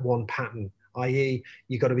within that one pattern, i.e.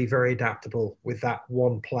 you've got to be very adaptable with that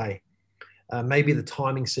one play. Maybe the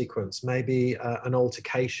timing sequence, maybe an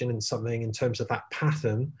altercation in something in terms of that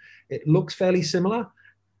pattern. It looks fairly similar,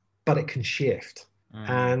 but it can shift.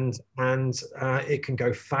 And it can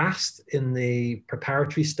go fast in the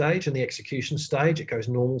preparatory stage and the execution stage. It goes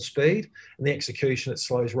normal speed, and the execution, it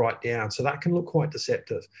slows right down. So that can look quite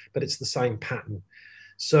deceptive, but it's the same pattern.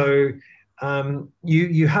 So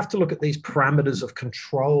you have to look at these parameters of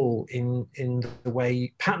control in the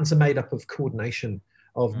way patterns are made up of coordination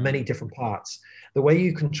of many different parts. The way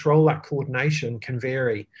you control that coordination can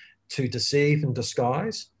vary to deceive and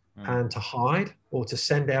disguise, and to hide, or to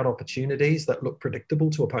send out opportunities that look predictable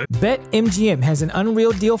to opponents. BetMGM has an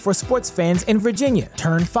unreal deal for sports fans in Virginia.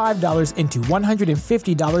 Turn $5 into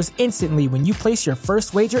 $150 instantly when you place your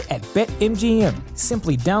first wager at BetMGM.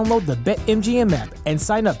 Simply download the BetMGM app and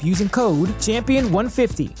sign up using code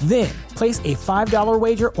Champion150. Then, place a $5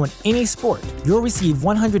 wager on any sport. You'll receive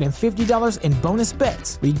 $150 in bonus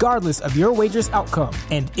bets, regardless of your wager's outcome.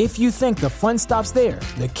 And if you think the fun stops there,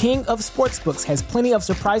 the king of sportsbooks has plenty of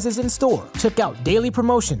surprises in store. Check out daily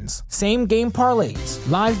promotions, same-game parlays,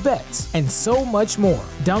 live bets, and so much more.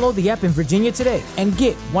 Download the app in Virginia today and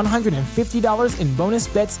get $150 in bonus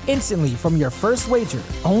bets instantly from your first wager.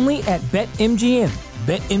 Only at BetMGM.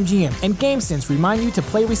 BetMGM and GameSense remind you to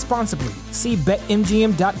play responsibly. See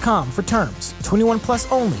BetMGM.com for terms. 21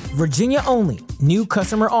 plus only. Virginia only. New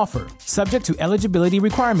customer offer. Subject to eligibility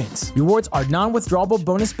requirements. Rewards are non-withdrawable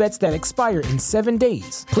bonus bets that expire in 7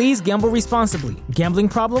 days. Please gamble responsibly. Gambling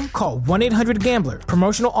problem? Call 1-800-GAMBLER.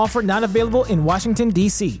 Promotional offer not available in Washington,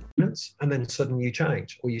 D.C. And then suddenly you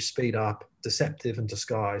change, or you speed up, deceptive and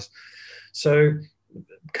disguise. So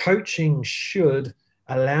coaching should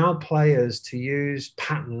allow players to use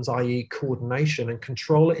patterns, i.e. coordination, and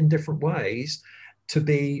control it in different ways to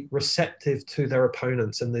be receptive to their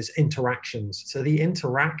opponents and there's interactions. So the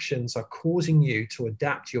interactions are causing you to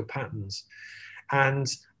adapt your patterns. And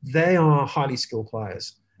they are highly skilled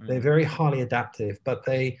players. They're very highly adaptive, but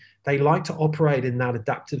they like to operate in that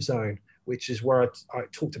adaptive zone, which is where I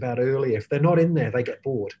talked about earlier. If they're not in there, they get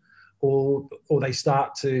bored, or they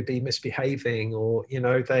start to be misbehaving, or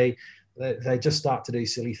they just start to do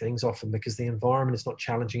silly things often because the environment is not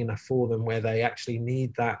challenging enough for them, where they actually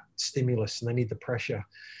need that stimulus and they need the pressure.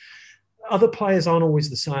 Other players aren't always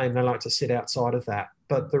the same. They like to sit outside of that.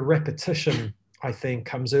 But the repetition, I think,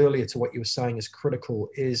 comes earlier to what you were saying is critical,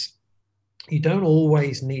 is you don't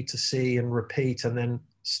always need to see and repeat and then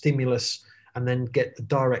stimulus and then get the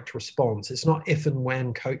direct response. It's not if and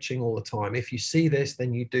when coaching all the time. If you see this,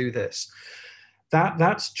 then you do this.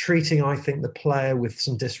 That's treating, I think, the player with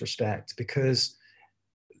some disrespect, because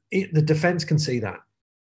the defense can see that.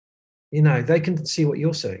 They can see what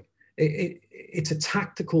you're seeing. It's a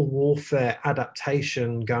tactical warfare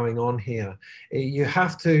adaptation going on here. You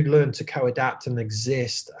have to learn to co-adapt and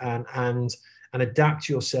exist and adapt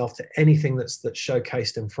yourself to anything that's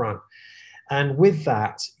showcased in front. And with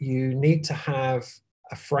that, you need to have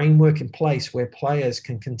a framework in place where players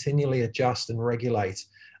can continually adjust and regulate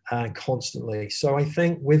constantly. So I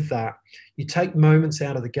think with that, you take moments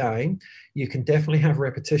out of the game. You can definitely have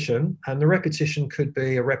repetition, and the repetition could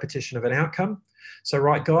be a repetition of an outcome. So,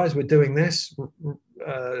 right, guys, we're doing this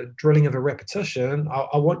drilling of a repetition.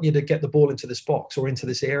 I want you to get the ball into this box or into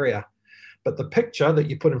this area. But the picture that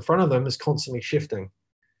you put in front of them is constantly shifting.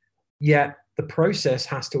 Yet the process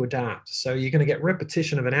has to adapt. So you're going to get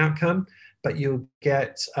repetition of an outcome, but you'll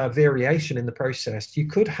get variation in the process. You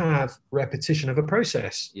could have repetition of a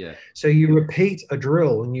process. Yeah. So you repeat a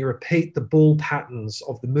drill and you repeat the ball patterns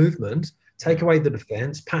of the movement, take away the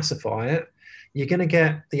defense, pacify it. You're going to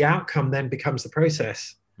get the outcome then becomes the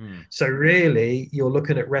process. So really you're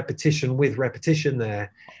looking at repetition with repetition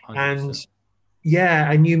there. 100%.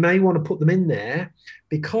 And you may want to put them in there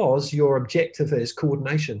because your objective is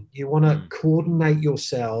coordination. You want to coordinate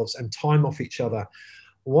yourselves and time off each other.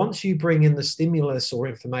 Once you bring in the stimulus or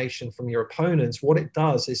information from your opponents, what it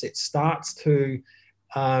does is it starts to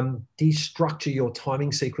destructure your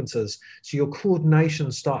timing sequences. So your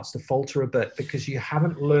coordination starts to falter a bit because you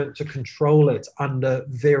haven't learned to control it under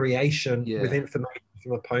variation with information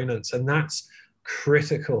from opponents. And that's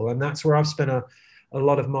critical. And that's where I've spent a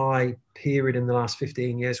lot of my period in the last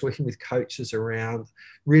 15 years working with coaches around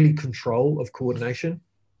really control of coordination.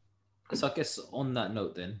 So I guess on that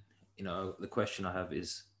note then, the question I have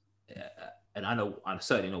is, and I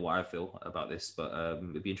certainly know what I feel about this, but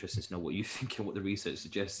it'd be interesting to know what you think and what the research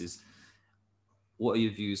suggests is, what are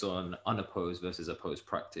your views on unopposed versus opposed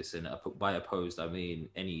practice? And by opposed, I mean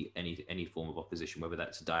any form of opposition, whether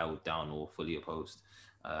that's dialed down or fully opposed.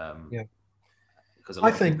 Because a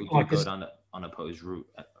lot of people do go down the unopposed route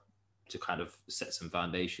to kind of set some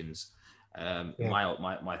foundations.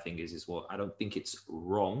 My thing is well, I don't think it's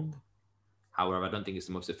wrong. However, I don't think it's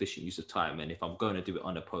the most efficient use of time. And if I'm going to do it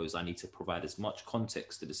unopposed, I need to provide as much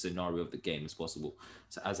context to the scenario of the game as possible.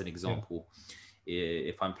 So as an example,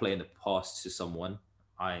 if I'm playing a pass to someone,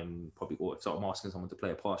 if I'm asking someone to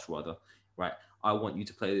play a pass rather, right? I want you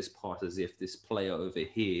to play this pass as if this player over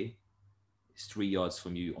here is 3 yards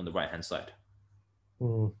from you on the right-hand side.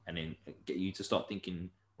 And then get you to start thinking,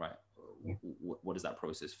 right, what does that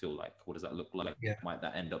process feel like? What does that look like? Might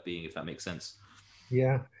that end up being, if that makes sense?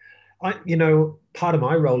 Yeah. Part of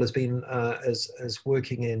my role has been as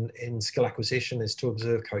working in skill acquisition is to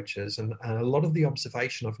observe coaches. And a lot of the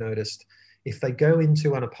observation I've noticed, if they go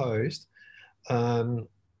into unopposed, and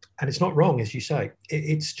it's not wrong, as you say,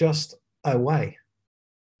 it's just a way.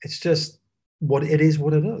 It's just what it is.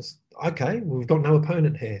 Okay, we've got no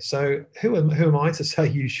opponent here. So who am I to say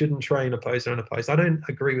you shouldn't train opposed or unopposed? I don't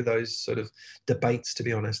agree with those sort of debates, to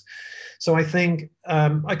be honest. So I think,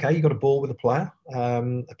 okay, you got a ball with a player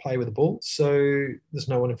with a ball. So there's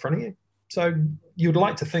no one in front of you. So you'd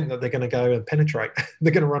like to think that they're going to go and penetrate.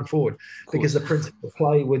 They're going to run forward because the principle of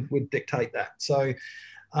play would dictate that. So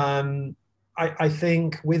I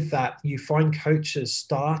think with that, you find coaches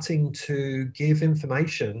starting to give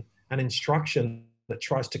information and instruction that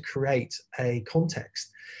tries to create a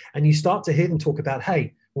context, and you start to hear them talk about,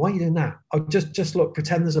 hey, why are you doing that? Oh, just look,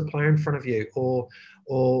 pretend there's a player in front of you, or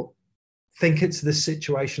think it's this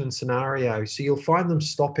situation and scenario. So you'll find them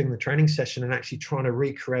stopping the training session and actually trying to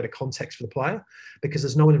recreate a context for the player because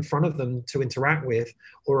there's no one in front of them to interact with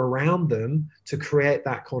or around them to create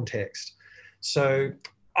that context. So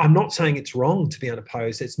I'm not saying it's wrong to be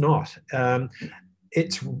unopposed. It's not.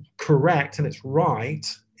 It's correct and it's right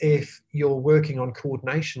if you're working on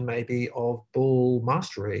coordination, maybe of ball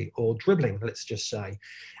mastery or dribbling, let's just say.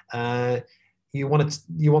 You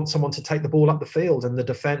want someone to take the ball up the field and the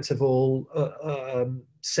defense have all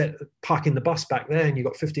parking the bus back there and you've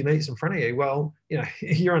got 50 meters in front of you. Well,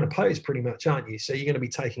 you're unopposed pretty much, aren't you? So you're going to be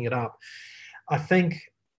taking it up. I think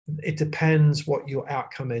it depends what your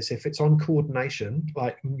outcome is. If it's on coordination,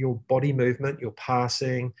 like your body movement, your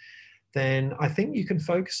passing, then I think you can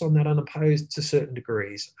focus on that unopposed to certain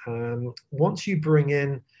degrees. Once you bring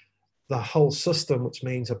in the whole system, which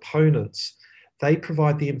means opponents, they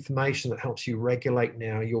provide the information that helps you regulate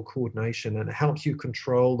now your coordination, and it helps you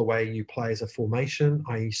control the way you play as a formation,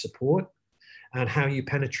 i.e. support, and how you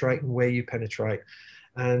penetrate and where you penetrate.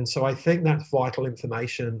 And so I think that's vital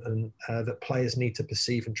information, and that players need to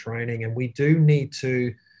perceive in training. And we do need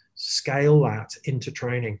to scale that into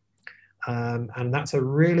training. And that's a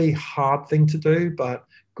really hard thing to do, but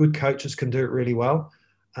good coaches can do it really well.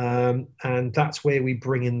 And that's where we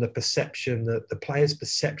bring in the perception, that the player's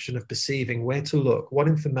perception of perceiving where to look, what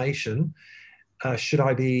information should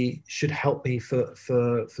help me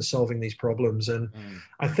for solving these problems. And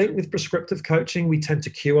I think with prescriptive coaching, we tend to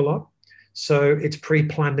cue a lot. So it's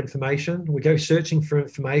pre-planned information. We go searching for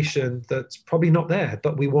information that's probably not there,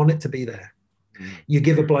 but we want it to be there. You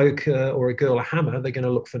give a bloke or a girl a hammer, they're going to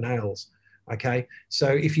look for nails. Okay. So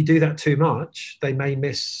if you do that too much, they may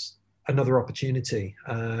miss another opportunity.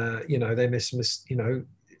 They miss,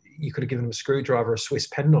 you could have given them a screwdriver, a Swiss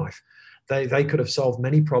penknife. They could have solved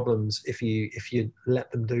many problems if you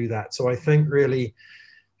let them do that. So I think really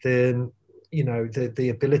the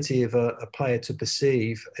ability of a player to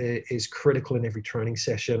perceive is critical in every training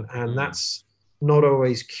session. And that's not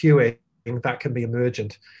always cueing, that can be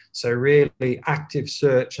emergent. So really active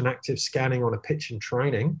search and active scanning on a pitch in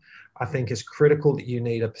training, I think is critical, that you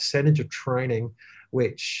need a percentage of training,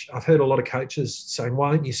 which I've heard a lot of coaches saying, why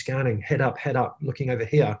aren't you scanning head up, looking over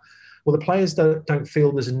here? Well, the players don't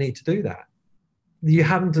feel there's a need to do that. You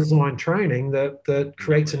haven't designed training that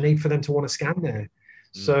creates a need for them to want to scan there.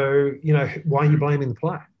 So, why are you blaming the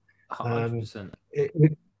player? 100%.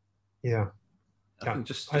 Yeah. I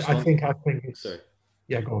think it's... Sorry.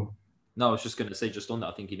 Yeah, go on. No, I was just going to say, just on that,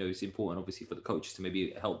 I think, it's important, obviously, for the coaches to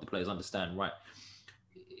maybe help the players understand, right,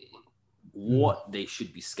 what they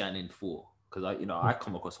should be scanning for. Because, I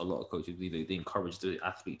come across a lot of coaches, they encourage the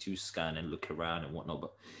athlete to scan and look around and whatnot,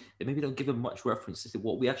 but they maybe don't give them much reference to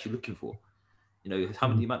what we're actually looking for. How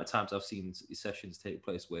many amount of times I've seen sessions take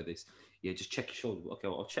place where this, just check your shoulder. Okay,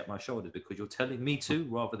 well, I'll check my shoulders because you're telling me to,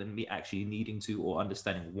 rather than me actually needing to or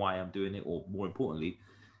understanding why I'm doing it, or more importantly,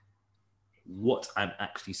 what I'm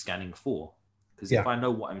actually scanning for. Because if I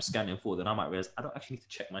know what I'm scanning for, then I might realize I don't actually need to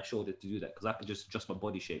check my shoulder to do that, because I can just adjust my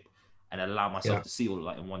body shape and allow myself to see all of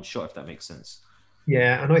that in one shot, if that makes sense.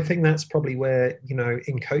 Yeah, and I think that's probably where,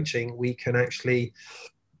 in coaching, we can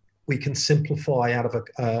simplify out of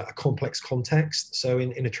a complex context. So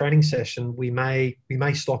in a training session, we may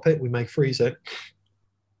stop it, we may freeze it.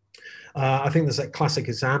 I think there's that classic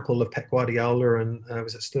example of Pep Guardiola and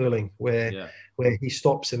was it Sterling, where he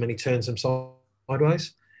stops him and he turns him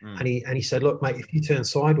sideways. And he said, look, mate, if you turn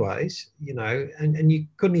sideways, and you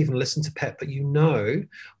couldn't even listen to Pep, but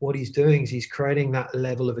what he's doing is he's creating that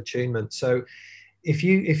level of attunement. So if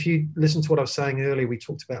you listen to what I was saying earlier, we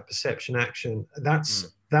talked about perception, action.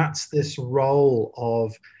 That's this role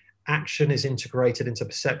of action is integrated into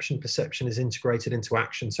perception is integrated into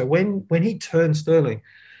action. So when he turned Sterling,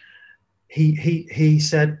 he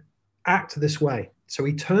said, act this way. So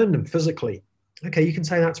he turned him physically. Okay, you can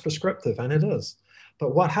say that's prescriptive, and it is.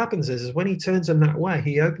 But what happens is when he turns him that way,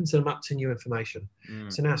 he opens him up to new information.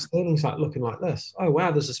 So now Sterling's like looking like this. Oh, wow,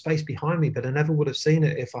 there's a space behind me, but I never would have seen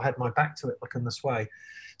it if I had my back to it looking this way.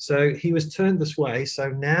 So he was turned this way. So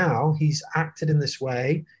now he's acted in this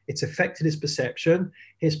way. It's affected his perception.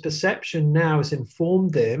 His perception now has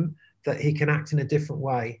informed him that he can act in a different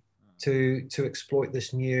way to exploit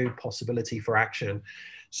this new possibility for action.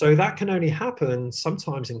 So that can only happen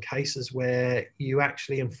sometimes in cases where you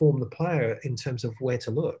actually inform the player in terms of where to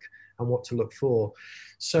look and what to look for.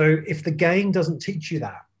 So if the game doesn't teach you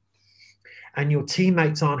that, and your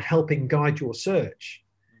teammates aren't helping guide your search,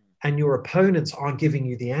 and your opponents aren't giving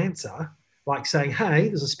you the answer, like saying, hey,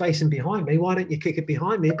 there's a space in behind me, why don't you kick it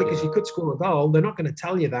behind me? Because you could score a goal. They're not going to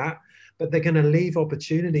tell you that, but they're going to leave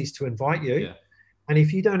opportunities to invite you. Yeah. And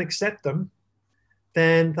if you don't accept them,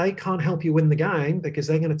 then they can't help you win the game, because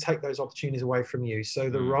they're going to take those opportunities away from you. So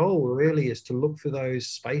the role really is to look for those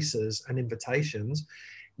spaces and invitations.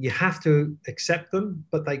 You have to accept them,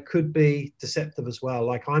 but they could be deceptive as well.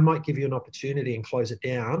 Like I might give you an opportunity and close it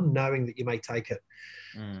down, knowing that you may take it.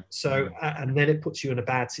 And then it puts you in a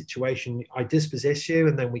bad situation. I dispossess you,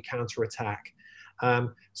 and then we counterattack.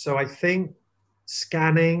 So I think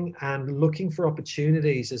scanning and looking for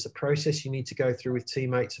opportunities is a process you need to go through with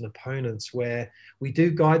teammates and opponents, where we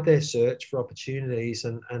do guide their search for opportunities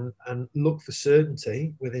and look for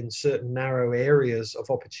certainty within certain narrow areas of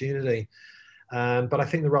opportunity. But I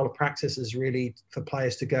think the role of practice is really for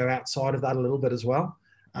players to go outside of that a little bit as well,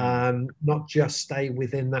 not just stay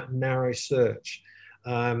within that narrow search.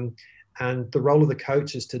 And the role of the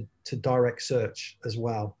coach is to direct search as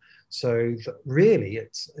well. So really,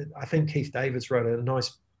 I think Keith Davids wrote a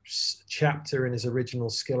nice chapter in his original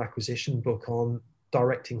skill acquisition book on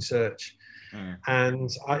directing search. And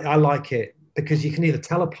I like it because you can either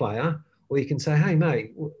tell a player or you can say, hey,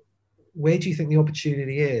 mate, where do you think the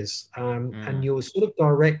opportunity is? And you're sort of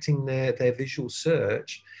directing their visual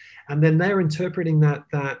search, and then they're interpreting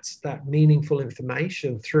that meaningful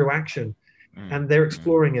information through action, and they're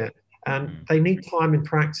exploring it. And they need time in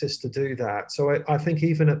practice to do that. So I think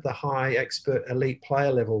even at the high expert elite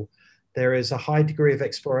player level, there is a high degree of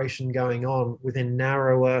exploration going on within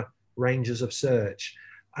narrower ranges of search.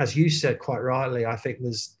 As you said quite rightly, I think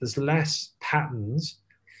there's less patterns,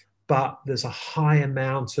 but there's a high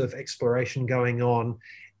amount of exploration going on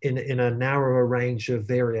in a narrower range of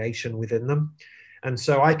variation within them. And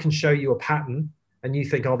so I can show you a pattern and you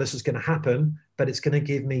think, oh, this is going to happen, but it's going to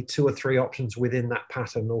give me 2 or 3 options within that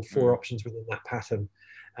pattern, or 4 options within that pattern.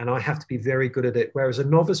 And I have to be very good at it. Whereas a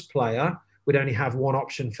novice player would only have 1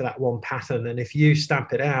 option for that 1 pattern. And if you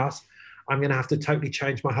stamp it out, I'm going to have to totally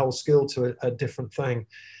change my whole skill to a different thing.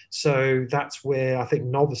 So that's where I think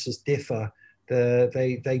novices differ.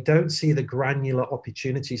 They don't see the granular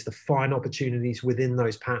opportunities, the fine opportunities within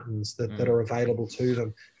those patterns that are available to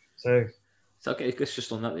them. So okay, I guess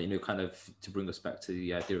just on that, kind of to bring us back to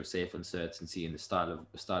the idea of safe uncertainty and the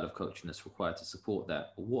style of coaching that's required to support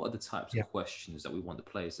that. What are the types of questions that we want the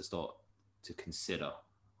players to start to consider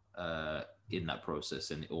in that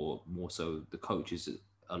process, or more so the coaches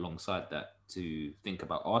alongside that to think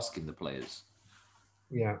about asking the players?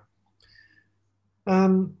 Yeah.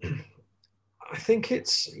 I think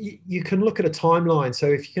you can look at a timeline. So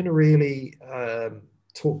if you're going to really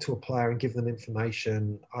talk to a player and give them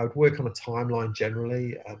information, I would work on a timeline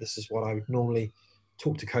generally. This is what I would normally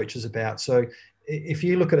talk to coaches about. So if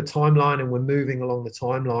you look at a timeline and we're moving along the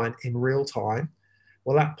timeline in real time,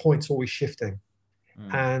 well, that point's always shifting.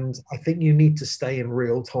 And I think you need to stay in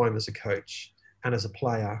real time as a coach and as a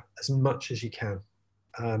player as much as you can,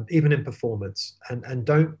 even in performance. And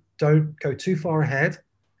don't go too far ahead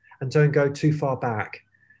and don't go too far back.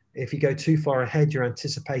 If you go too far ahead, you're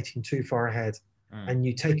anticipating too far ahead, and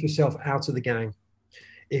you take yourself out of the game.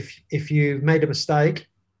 If you've made a mistake,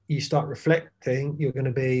 you start reflecting, you're going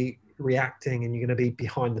to be reacting and you're going to be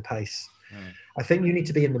behind the pace. I think you need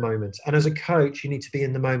to be in the moment. And as a coach, you need to be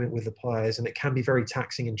in the moment with the players, and it can be very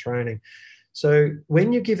taxing in training. So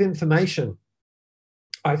when you give information,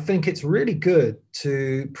 I think it's really good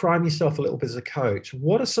to prime yourself a little bit as a coach.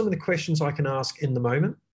 What are some of the questions I can ask in the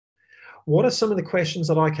moment? What are some of the questions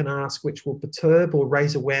that I can ask which will perturb or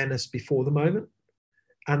raise awareness before the moment?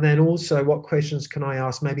 And then also, what questions can I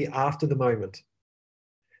ask maybe after the moment?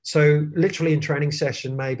 So literally in training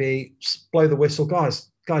session, maybe blow the whistle,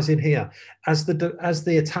 guys in here. As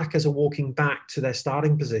the attackers are walking back to their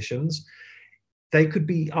starting positions, they could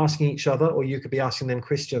be asking each other, or you could be asking them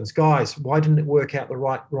questions. Guys, why didn't it work out the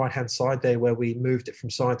right-hand side there where we moved it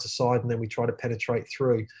from side to side and then we try to penetrate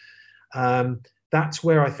through? That's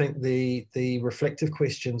where I think the reflective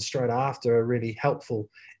questions straight after are really helpful.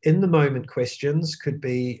 In the moment questions could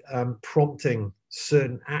be prompting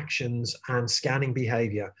certain actions and scanning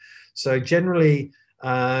behavior. So generally,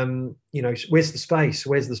 where's the space?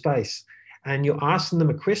 Where's the space? And you're asking them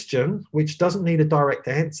a question which doesn't need a direct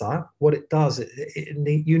answer. What it does,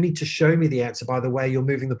 you need to show me the answer by the way you're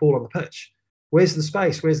moving the ball on the pitch. Where's the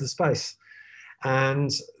space? Where's the space? And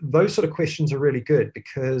those sort of questions are really good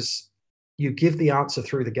because you give the answer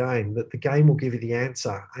through the game, that the game will give you the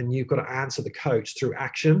answer, and you've got to answer the coach through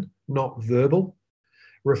action, not verbal.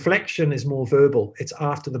 Reflection is more verbal. It's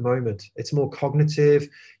after the moment. It's more cognitive.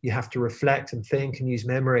 You have to reflect and think and use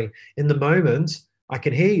memory. In the moment, I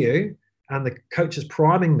can hear you, and the coach is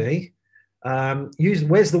priming me.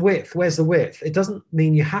 Where's the width? Where's the width? It doesn't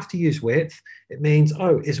mean you have to use width. It means,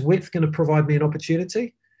 is width going to provide me an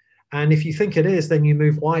opportunity? And if you think it is, then you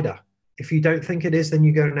move wider. If you don't think it is, then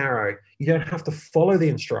you go narrow. You don't have to follow the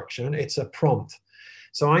instruction. It's a prompt.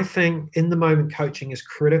 So I think in the moment coaching is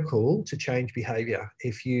critical to change behavior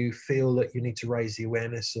if you feel that you need to raise the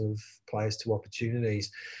awareness of players to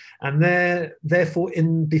opportunities. And therefore,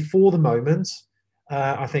 before the moment,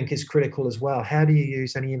 I think is critical as well. How do you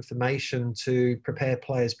use any information to prepare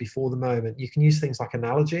players before the moment? You can use things like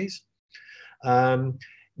analogies.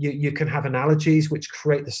 You can have analogies which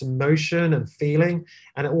create this emotion and feeling,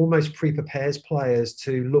 and it almost pre-prepares players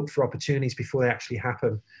to look for opportunities before they actually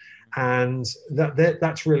happen. And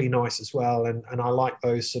that's really nice as well. And I like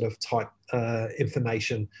those sort of type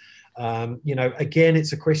information. Again,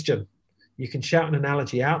 it's a question. You can shout an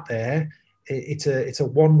analogy out there. It's a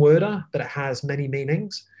one-worder, but it has many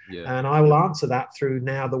meanings. Yeah. And I will answer that through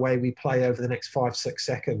now the way we play over the next 5-6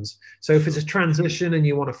 seconds. So if it's a transition and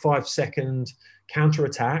you want a 5-second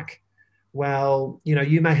counter-attack, well,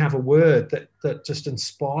 you may have a word that just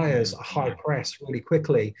inspires a high press really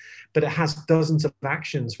quickly, but it has dozens of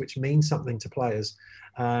actions which mean something to players.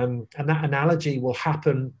 And that analogy will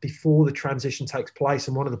happen before the transition takes place,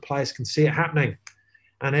 and one of the players can see it happening.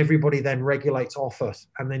 And everybody then regulates off it.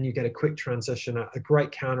 And then you get a quick transition, a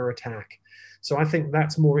great counter-attack. So I think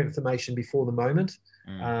that's more information before the moment.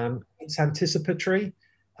 It's anticipatory,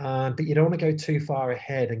 but you don't want to go too far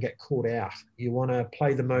ahead and get caught out. You want to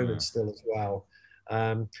play the moment still as well.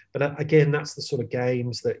 But again, that's the sort of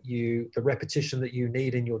games the repetition that you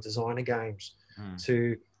need in your designer games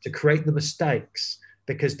to create the mistakes.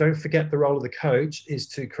 Because don't forget, the role of the coach is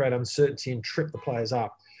to create uncertainty and trip the players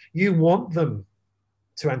up. You want them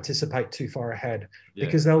to anticipate too far ahead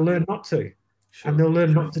because they'll learn not to. And they'll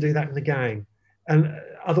learn not to do that in the game. And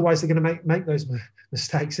otherwise, they're going to make those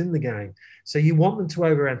mistakes in the game. So you want them to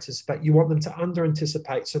over-anticipate. You want them to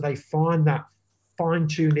under-anticipate so they find that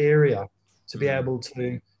fine-tuned area to be able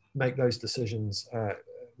to make those decisions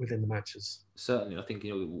within the matches. Certainly. I think,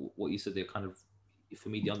 what you said there kind of, for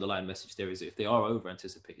me, the underlying message there is that if they are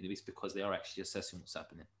over-anticipating, it's because they are actually assessing what's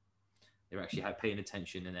happening. They're actually paying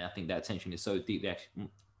attention, and I think that attention is so deep.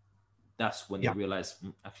 That's when they realize,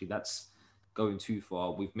 actually, that's going too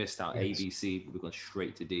far. We've missed out A, B, C, but we've gone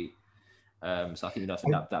straight to D. So I think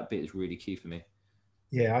that bit is really key for me.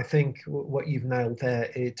 Yeah, I think what you've nailed there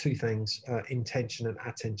are two things: intention and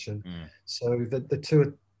attention. So the two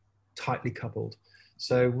are tightly coupled.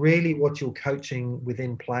 So really, what you're coaching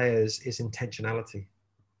within players is intentionality.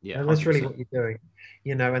 Yeah, and that's 100%. Really what you're doing.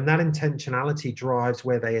 And that intentionality drives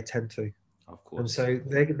where they attend to. Of course. And so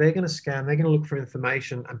they're going to scan, they're going to look for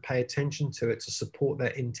information and pay attention to it to support their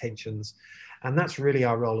intentions. And that's really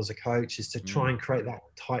our role as a coach, is to try and create that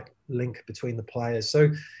tight link between the players. So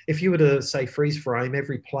if you were to say freeze frame,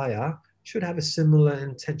 every player should have a similar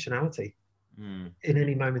intentionality in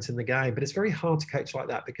any moment in the game. But it's very hard to coach like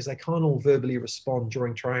that because they can't all verbally respond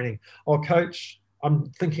during training. Oh, coach,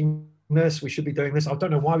 I'm thinking this, we should be doing this. I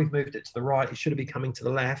don't know why we've moved it to the right. It should be coming to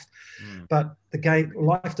the left. But the game,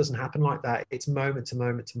 life doesn't happen like that. It's moment to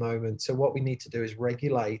moment to moment. So what we need to do is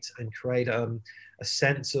regulate and create a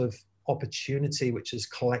sense of opportunity, which is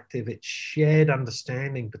collective. It's shared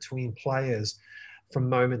understanding between players from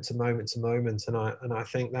moment to moment to moment. And I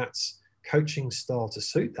think that's coaching style to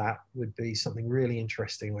suit that would be something really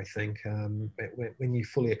interesting, I think, when you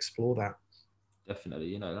fully explore that. Definitely.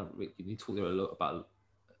 You talk there a lot about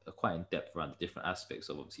quite in depth around the different aspects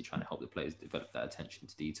of obviously trying to help the players develop that attention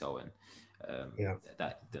to detail and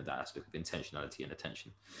that aspect of intentionality and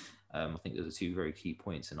attention. I think those are two very key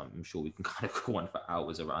points, and I'm sure we can kind of go on for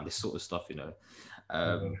hours around this sort of stuff.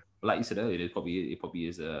 Like you said earlier, it probably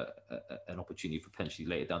is an opportunity for potentially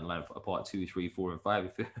later down the line for a part 2, 3, 4, and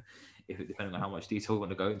 5, if depending on how much detail we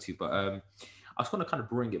want to go into. But I just want to kind of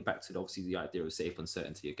bring it back to obviously the idea of safe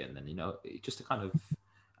uncertainty again. And just to kind of,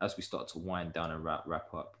 as we start to wind down and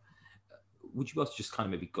wrap up, would you guys just kind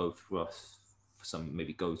of maybe go through us for some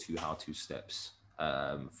maybe go-to how-to steps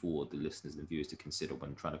for the listeners and viewers to consider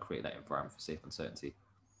when trying to create that environment for safe uncertainty?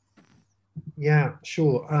 Yeah,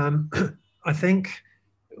 sure. I think,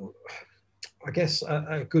 I guess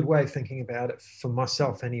a good way of thinking about it for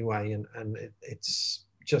myself anyway, and it's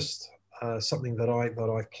just something that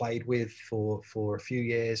I've played with for a few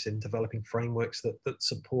years in developing frameworks that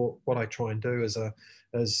support what I try and do as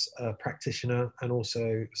a practitioner and also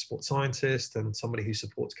a sports scientist and somebody who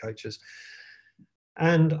supports coaches.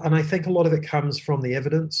 And I think a lot of it comes from the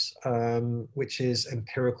evidence, which is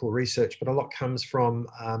empirical research, but a lot comes from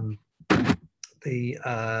the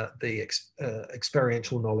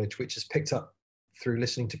experiential knowledge, which is picked up through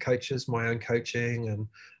listening to coaches, my own coaching,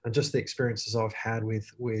 and just the experiences I've had with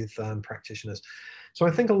practitioners. So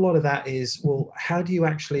I think a lot of that is, well, how do you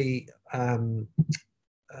actually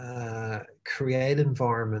create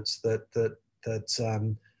environments that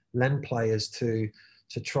lend players to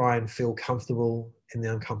try and feel comfortable in the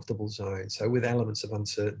uncomfortable zone, so with elements of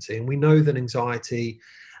uncertainty. And we know that anxiety,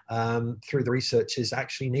 through the research, is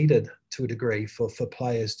actually needed to a degree for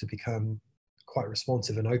players to become quite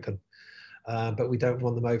responsive and open. But we don't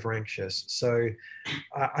want them over anxious. So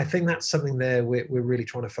I think that's something there we're really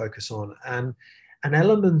trying to focus on. And an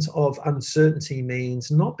element of uncertainty means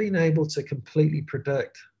not being able to completely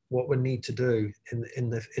predict what we need to do in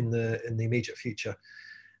the immediate future.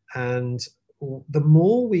 And the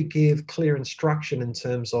more we give clear instruction in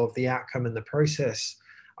terms of the outcome and the process,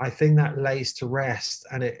 I think that lays to rest,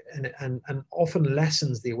 and often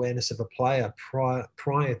lessens the awareness of a player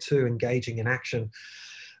prior to engaging in action.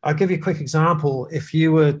 I'll give you a quick example. If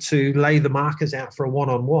you were to lay the markers out for a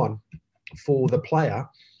one-on-one for the player,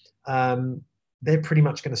 they're pretty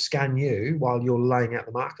much going to scan you while you're laying out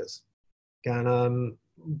the markers, going,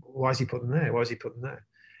 why is he putting there? Why is he putting there?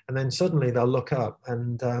 And then suddenly they'll look up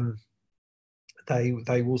and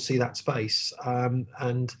they will see that space.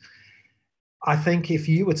 And I think if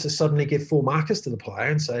you were to suddenly give 4 markers to the player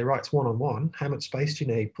and say, right, it's one-on-one, how much space do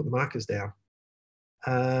you need? Put the markers down.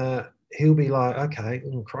 He'll be like, okay,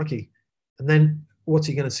 crikey. And then what's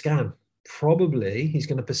he going to scan? Probably he's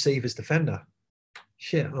going to perceive his defender.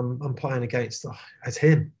 Shit, I'm playing against, as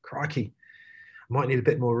him, crikey. I might need a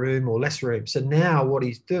bit more room or less room. So now what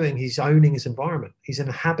he's doing, he's owning his environment. He's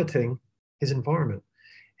inhabiting his environment.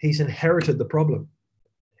 He's inherited the problem.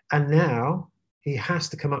 And now he has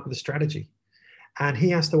to come up with a strategy. And he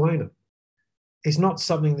has to own it. It's not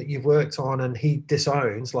something that you've worked on and he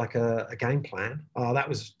disowns, like a game plan. Oh,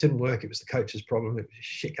 didn't work. It was the coach's problem. It was a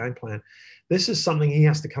shit game plan. This is something he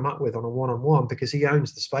has to come up with on a one-on-one because he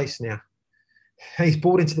owns the space now. He's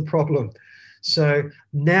bought into the problem. So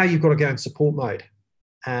now you've got to go in support mode.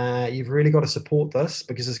 You've really got to support this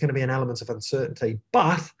because there's going to be an element of uncertainty.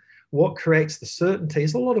 But what creates the certainty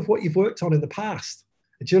is a lot of what you've worked on in the past.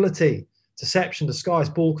 Agility, deception, disguise,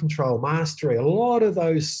 ball control, mastery. A lot of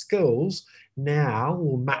those skills now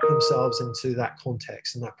will map themselves into that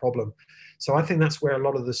context and that problem. So I think that's where a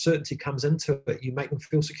lot of the certainty comes into it. You make them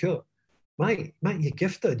feel secure. Mate, you're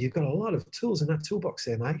gifted. You've got a lot of tools in that toolbox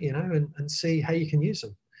there, mate, and see how you can use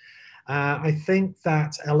them. I think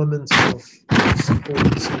that element of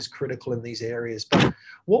support is critical in these areas. But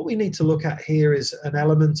what we need to look at here is an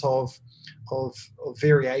element of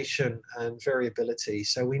variation and variability.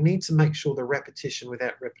 So we need to make sure the repetition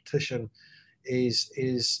without repetition is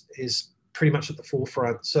pretty much at the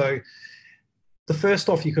forefront. So the first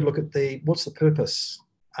off, you could look at what's the purpose?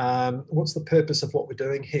 What's the purpose of what we're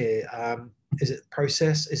doing here? Is it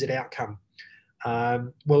process? Is it outcome?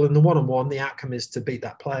 Well, in the one-on-one, the outcome is to beat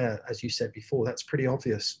that player, as you said before. That's pretty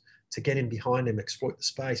obvious, to get in behind him, exploit the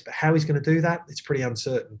space. But how he's going to do that, it's pretty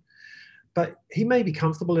uncertain. But he may be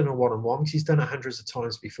comfortable in a one-on-one because he's done it hundreds of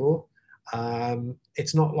times before.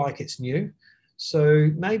 It's not like it's new. So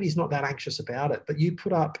maybe he's not that anxious about it. But you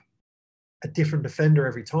put up a different defender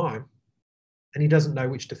every time, and he doesn't know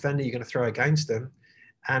which defender you're going to throw against him,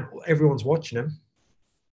 and everyone's watching him,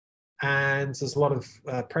 and there's a lot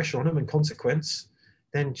of pressure on him and consequence,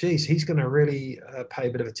 then, geez, he's going to really pay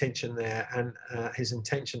a bit of attention there, and his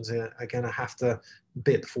intentions are going to have to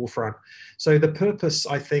be at the forefront. So the purpose,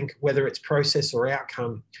 I think, whether it's process or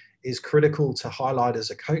outcome, is critical to highlight as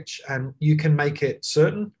a coach, and you can make it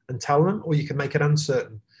certain and tell them, or you can make it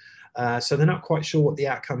uncertain. So they're not quite sure what the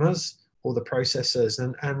outcome is or the process is,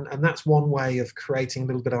 and that's one way of creating a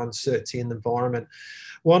little bit of uncertainty in the environment.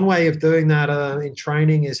 One way of doing that in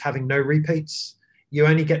training is having no repeats. You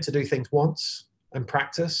only get to do things once and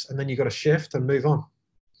practice, and then you've got to shift and move on.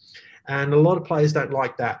 And a lot of players don't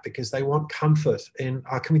like that because they want comfort in,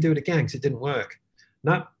 can we do it again because it didn't work?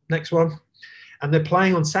 No, next one. And they're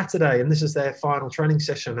playing on Saturday, and this is their final training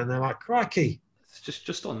session, and they're like, crikey.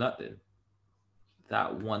 Just on that then,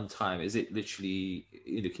 that one time, is it literally,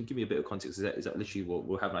 can you give me a bit of context? Is that literally what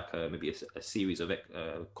we'll have, like maybe a series of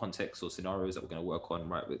contexts or scenarios that we're going to work on,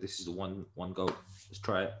 right? But this is the one go, let's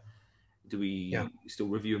try it. Do we still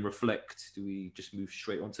review and reflect? Do we just move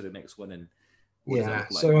straight on to the next one? And what does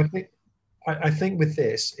that look like? So I think with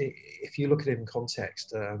this, if you look at it in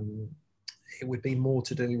context, it would be more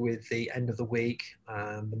to do with the end of the week,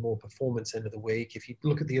 the more performance end of the week. If you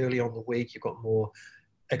look at the early on the week, you've got more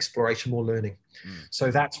exploration, more learning.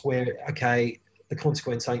 So that's where, okay, the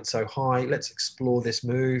consequence ain't so high. Let's explore this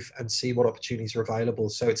move and see what opportunities are available.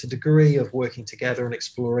 So it's a degree of working together and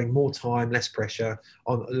exploring, more time, less pressure,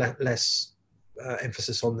 on less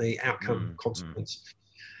emphasis on the outcome consequence.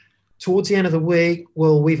 Towards the end of the week,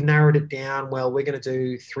 well, we've narrowed it down. Well, we're going to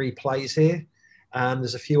do 3 plays here.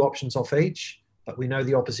 There's a few options off each, but we know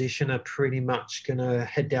the opposition are pretty much going to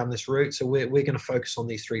head down this route. So we're going to focus on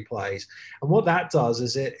these 3 plays. And what that does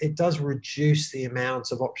is it does reduce the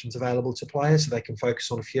amount of options available to players so they can focus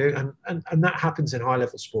on a few. And that happens in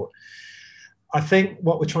high-level sport. I think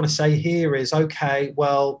what we're trying to say here is, okay,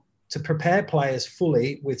 well, to prepare players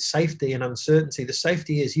fully with safety and uncertainty, the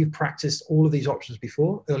safety is you've practiced all of these options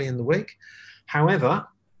before early in the week. However,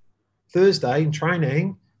 Thursday in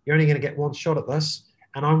training, you're only going to get one shot at this,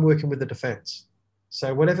 and I'm working with the defense.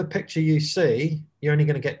 So whatever picture you see, you're only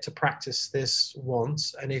going to get to practice this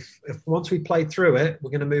once. And if once we play through it,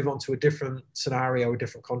 we're going to move on to a different scenario, a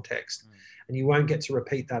different context, and you won't get to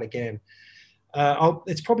repeat that again.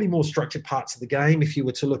 It's probably more structured parts of the game. If you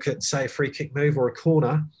were to look at, say, a free kick move or a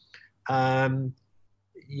corner,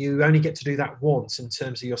 you only get to do that once in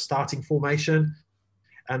terms of your starting formation,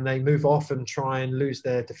 and they move off and try and lose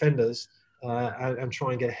their defenders and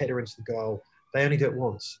try and get a header into the goal. They only do it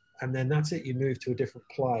once. And then that's it. You move to a different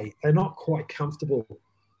play. They're not quite comfortable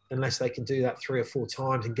unless they can do that 3 or 4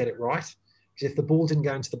 times and get it right. Because if the ball didn't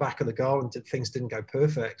go into the back of the goal and things didn't go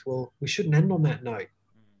perfect, well, we shouldn't end on that note.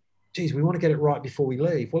 Geez, we want to get it right before we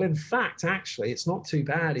leave. Well, in fact, actually, it's not too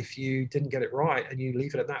bad if you didn't get it right and you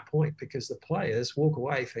leave it at that point, because the players walk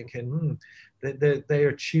away thinking, they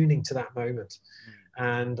are tuning to that moment.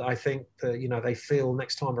 And I think that, they feel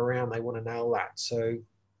next time around they want to nail that. So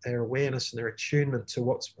their awareness and their attunement to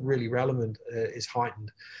what's really relevant is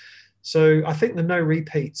heightened. So I think the no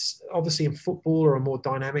repeats, obviously in football or a more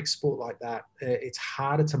dynamic sport like that, it's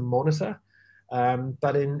harder to monitor.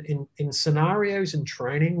 But in scenarios in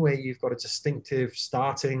training where you've got a distinctive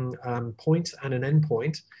starting point and an end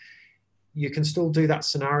point, you can still do that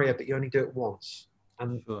scenario, but you only do it once.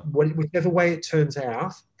 And whichever way it turns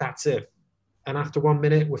out, that's it. And after 1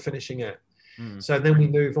 minute, we're finishing it. So then we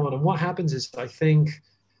move on. And what happens is, I think,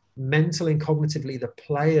 mentally and cognitively, the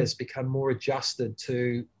players become more adjusted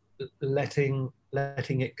to letting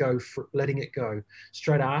it go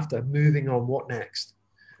straight after, moving on. What next?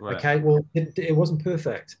 Right. Okay, well, it wasn't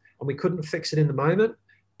perfect and we couldn't fix it in the moment,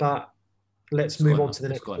 but let's move on to the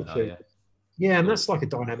next one. Yeah, and that's like a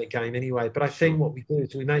dynamic game anyway. But I think what we do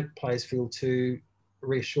is we make players feel to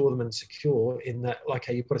reassure them and secure in that, like,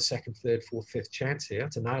 hey, you've got a second, third, fourth, fifth chance here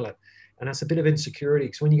to nail it. And that's a bit of insecurity,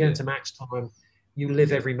 because when you get into match time, you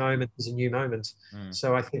live every moment as a new moment.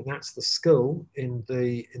 So I think that's the skill in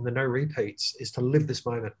the no repeats, is to live this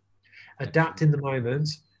moment, adapt in the moment,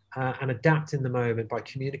 and adapt in the moment by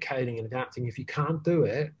communicating and adapting. If you can't do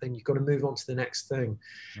it, then you've got to move on to the next thing.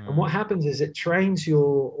 And what happens is it trains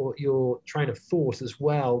your train of thought as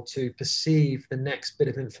well to perceive the next bit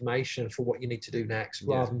of information for what you need to do next,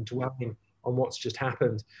 rather than dwelling on what's just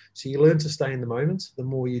happened. So you learn to stay in the moment the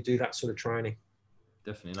more you do that sort of training.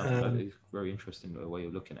 Definitely. That is very interesting the way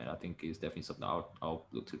you're looking at it. I think it's definitely something I'll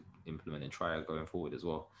look to implement and try going forward as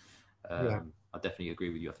well. I definitely agree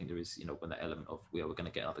with you. I think there is, when that element of, we're going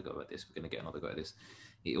to get another go at this, we're going to get another go at this,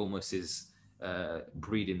 it almost is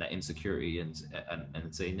breeding that insecurity and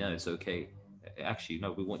saying, no, it's okay. Actually,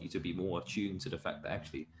 no, we want you to be more attuned to the fact that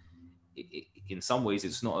actually, in some ways,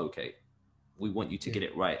 it's not okay. We want you to get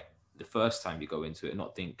it right the first time you go into it, and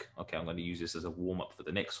not think, okay, I'm going to use this as a warm up for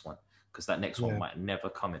the next one, because that next one might never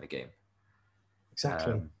come in a game.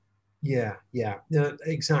 Exactly. Yeah,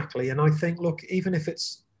 exactly. And I think, look, even if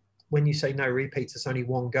it's, when you say no repeats, it's only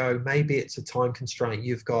one go, maybe it's a time constraint.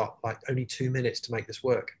 You've got like only 2 minutes to make this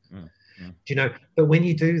work. But when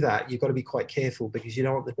you do that, you've got to be quite careful, because you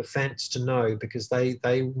don't want the defense to know, because they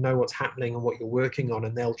know what's happening and what you're working on,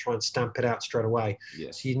 and they'll try and stamp it out straight away.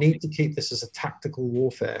 So you need to keep this as a tactical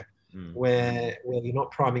warfare, where you're not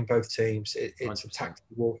priming both teams. It's 100%. A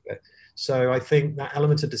tactical warfare. So I think that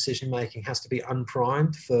element of decision making has to be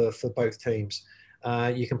unprimed for both teams.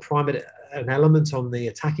 You can prime it an element on the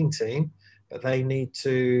attacking team, but they need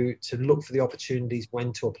to look for the opportunities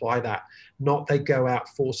when to apply that. Not they go out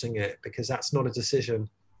forcing it, because that's not a decision.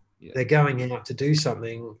 They're going out to do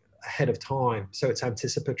something ahead of time. So it's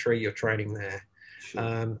anticipatory, you're training there.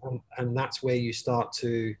 And that's where you start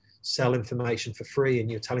to sell information for free, and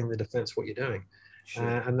you're telling the defense what you're doing.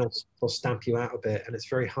 And they'll stamp you out a bit, and it's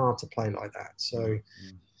very hard to play like that. So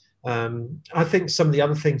I think some of the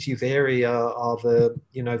other things you vary are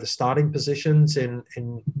the starting positions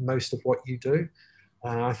in most of what you do.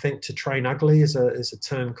 I think to train ugly is a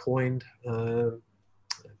term coined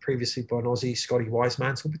previously by an Aussie, Scotty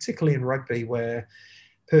Wisemantle, particularly in rugby, where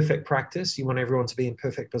perfect practice, you want everyone to be in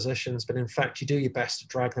perfect positions, but in fact you do your best to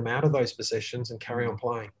drag them out of those positions and carry on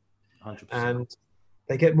playing. 100%. And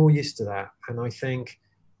they get more used to that. And I think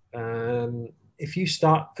if you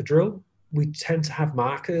start a drill, we tend to have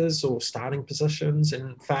markers or starting positions.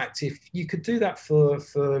 In fact, if you could do that for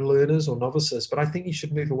learners or novices, but I think you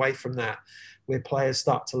should move away from that, where players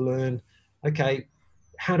start to learn, okay,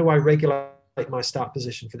 how do I regulate my start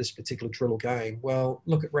position for this particular drill or game? Well,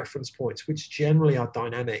 look at reference points, which generally are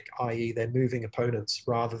dynamic, i.e. they're moving opponents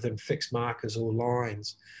rather than fixed markers or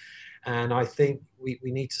lines. And I think we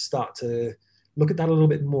need to start to look at that a little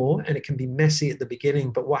bit more, and it can be messy at the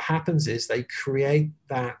beginning, but what happens is they create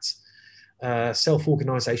that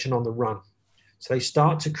self-organization on the run. So they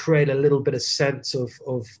start to create a little bit of sense of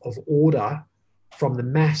order from the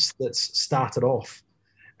mess that's started off.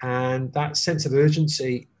 And that sense of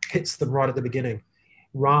urgency hits them right at the beginning,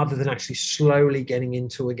 rather than actually slowly getting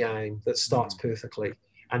into a game that starts perfectly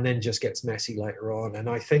and then just gets messy later on. And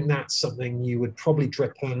I think that's something you would probably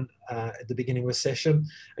drip in at the beginning of a session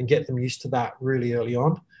and get them used to that really early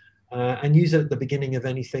on, and use it at the beginning of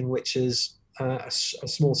anything which is a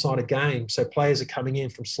small-sided game. So players are coming in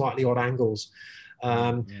from slightly odd angles,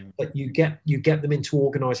 but you get them into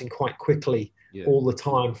organising quite quickly all the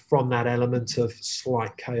time from that element of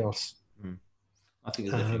slight chaos. I think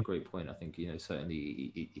it's definitely a great point. I think,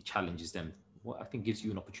 certainly it challenges them. What I think gives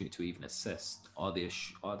you an opportunity to even assess, are they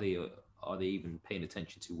even paying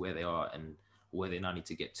attention to where they are and where they now need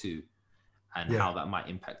to get to, and how that might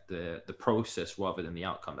impact the process rather than the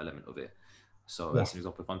outcome element of it. So as an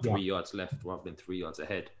example, if I'm 3 yards left rather than 3 yards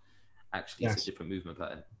ahead, actually it's a different movement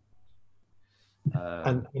pattern.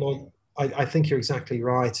 And I think you're exactly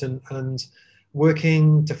right. And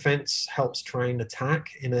working defense helps train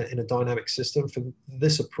attack in a dynamic system. For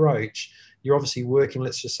this approach, you're obviously working,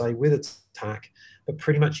 let's just say, with attack, but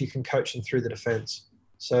pretty much you can coach them through the defense.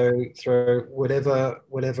 So through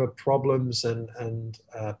whatever problems and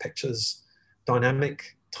pictures,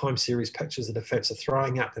 dynamic time series pictures the defense are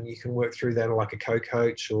throwing at them, you can work through that like a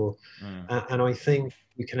co-coach, or and I think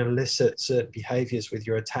you can elicit certain behaviors with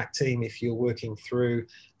your attack team if you're working through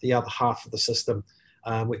the other half of the system,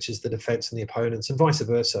 which is the defense and the opponents, and vice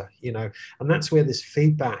versa, and that's where this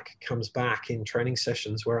feedback comes back in training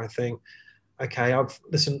sessions, where I think, okay,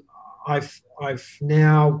 I've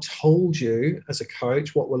now told you as a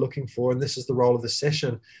coach what we're looking for, and this is the role of the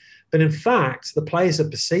session. But in fact, the players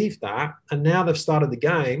have perceived that, and now they've started the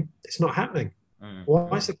game. It's not happening.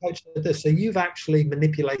 Why is the coach doing this? So you've actually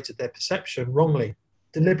manipulated their perception wrongly,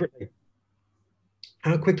 deliberately.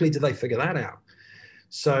 How quickly do they figure that out?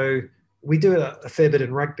 So we do a fair bit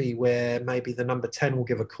in rugby where maybe the number 10 will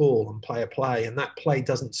give a call and play a play, and that play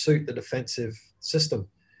doesn't suit the defensive system.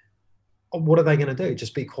 What are they going to do?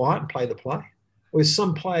 Just be quiet and play the play? Or is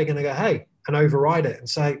some player going to go, hey, and override it and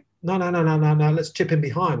say, no, let's chip in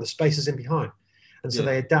behind. The space is in behind. And so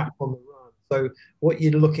they adapt on the run. So what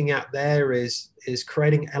you're looking at there is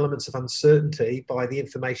creating elements of uncertainty by the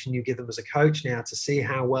information you give them as a coach now, to see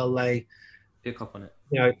how well they pick up on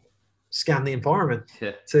it, scan the environment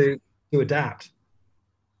to adapt.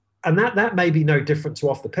 And that may be no different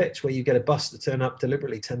to off the pitch, where you get a bus to turn up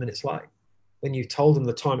deliberately 10 minutes late when you told them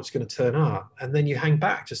the time it's going to turn up, and then you hang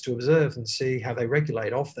back just to observe and see how they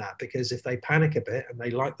regulate off that. Because if they panic a bit and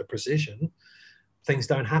they like the precision, things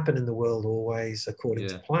don't happen in the world always according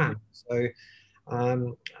to plan. So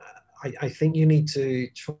I think you need to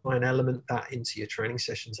try and element that into your training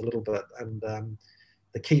sessions a little bit, and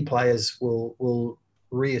the key players will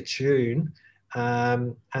reattune.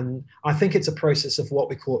 And I think it's a process of what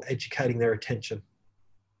we call educating their attention.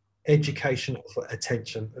 Education of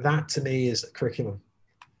attention. That to me is a curriculum.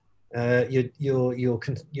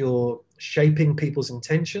 You're shaping people's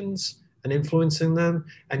intentions and influencing them,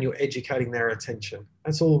 and you're educating their attention.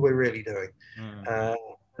 That's all we're really doing.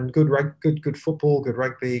 And good football, good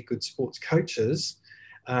rugby, good sports coaches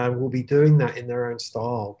will be doing that in their own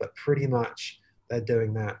style, but pretty much they're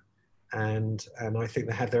doing that. And I think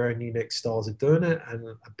they have their own unique styles of doing it. And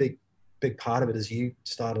a big part of it, as you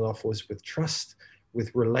started off, was with trust, with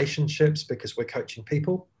relationships, because we're coaching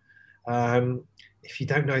people. If you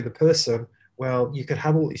don't know the person, well, you could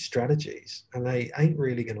have all these strategies and they ain't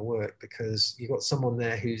really going to work, because you've got someone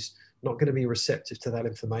there who's not going to be receptive to that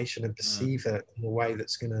information and perceive it in a way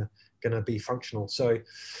that's going to be functional. So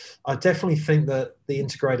I definitely think that the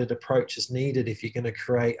integrated approach is needed if you're going to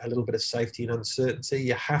create a little bit of safety and uncertainty.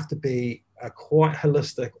 You have to be a quite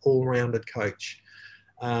holistic, all-rounded coach.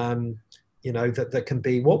 That can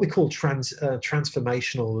be what we call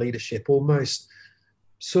transformational leadership, almost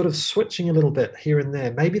sort of switching a little bit here and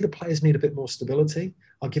there. Maybe the players need a bit more stability.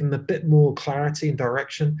 I'll give them a bit more clarity and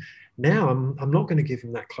direction. Now I'm not going to give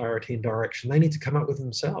them that clarity and direction. They need to come up with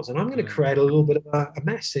themselves, and I'm going to create a little bit of a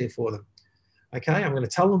mess here for them. Okay, I'm going to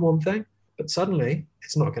tell them one thing, but suddenly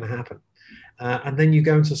it's not going to happen. And then you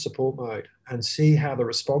go into support mode and see how the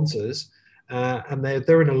response is, and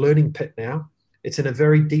they're in a learning pit now. It's in a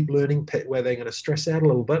very deep learning pit where they're going to stress out a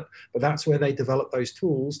little bit, but that's where they develop those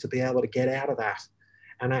tools to be able to get out of that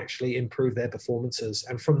and actually improve their performances.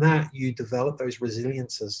 And from that, you develop those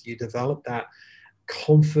resiliences. You develop that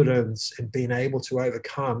confidence in being able to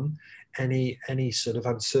overcome any sort of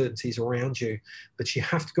uncertainties around you. But you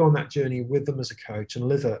have to go on that journey with them as a coach and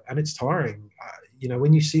live it. And it's tiring.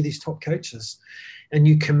 When you see these top coaches and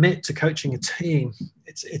you commit to coaching a team,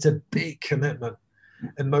 it's a big commitment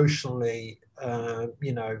emotionally.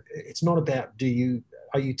 It's not about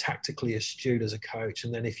are you tactically astute as a coach?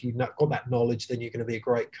 And then if you've got that knowledge, then you're going to be a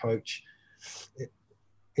great coach.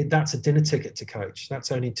 That's a dinner ticket to coach.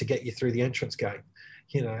 That's only to get you through the entrance gate.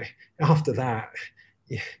 After that,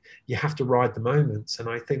 you have to ride the moments. And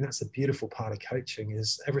I think that's a beautiful part of coaching,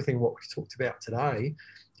 is everything what we've talked about today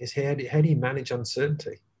is how do you manage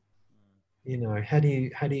uncertainty? How do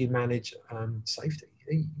you manage safety?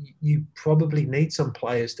 You probably need some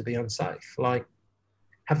players to be unsafe. Like,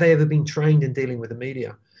 have they ever been trained in dealing with the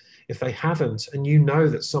media? If they haven't, and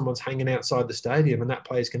that someone's hanging outside the stadium and that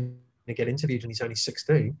player's going to get interviewed and he's only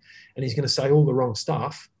 16 and he's going to say all the wrong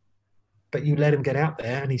stuff, but you let him get out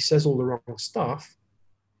there and he says all the wrong stuff,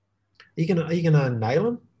 are you going to nail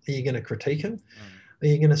him? Are you going to critique him? Are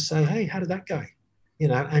you going to say, hey, how did that go?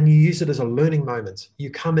 And you use it as a learning moment. You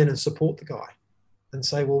come in and support the guy and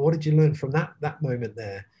say, well, what did you learn from that moment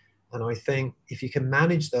there? And I think if you can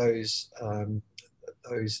manage those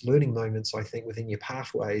learning moments, I think within your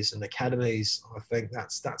pathways and academies, I think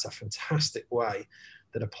that's a fantastic way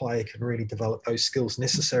that a player can really develop those skills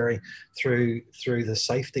necessary through the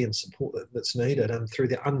safety and support that's needed, and through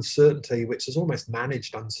the uncertainty, which is almost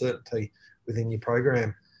managed uncertainty within your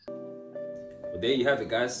program. Well, there you have it,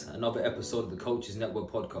 guys. Another episode of the Coaches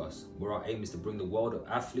Network podcast, where our aim is to bring the world of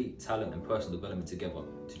athlete, talent, and personal development together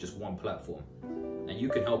to just one platform. And you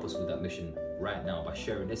can help us with that mission right now by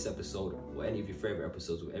sharing this episode or any of your favorite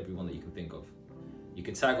episodes with everyone that you can think of. You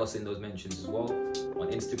can tag us in those mentions as well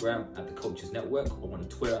on Instagram at the Coaches Network or on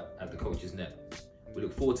Twitter at the Coaches Net. We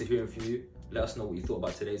look forward to hearing from you. Let us know what you thought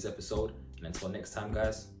about today's episode. And until next time,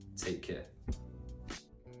 guys, take care.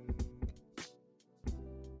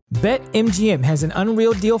 BetMGM has an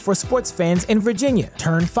unreal deal for sports fans in Virginia.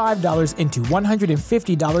 Turn $5 into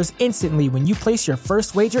 $150 instantly when you place your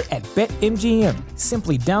first wager at BetMGM.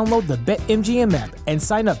 Simply download the BetMGM app and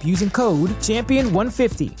sign up using code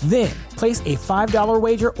Champion150. Then, place a $5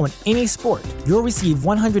 wager on any sport. You'll receive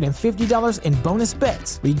 $150 in bonus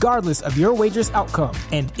bets, regardless of your wager's outcome.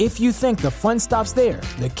 And if you think the fun stops there,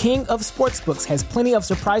 the king of sportsbooks has plenty of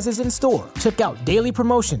surprises in store. Check out daily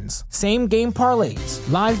promotions, same-game parlays,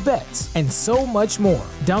 live bets, and so much more.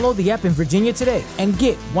 Download the app in Virginia today and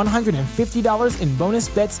get $150 in bonus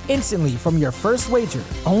bets instantly from your first wager.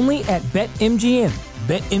 Only at BetMGM.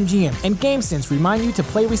 BetMGM and GameSense remind you to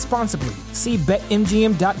play responsibly. See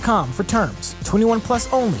BetMGM.com for terms. 21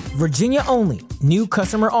 plus only. Virginia only. New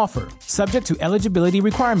customer offer. Subject to eligibility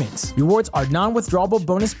requirements. Rewards are non-withdrawable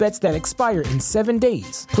bonus bets that expire in 7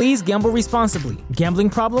 days. Please gamble responsibly. Gambling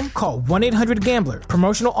problem? Call 1-800-GAMBLER.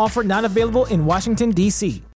 Promotional offer not available in Washington, D.C.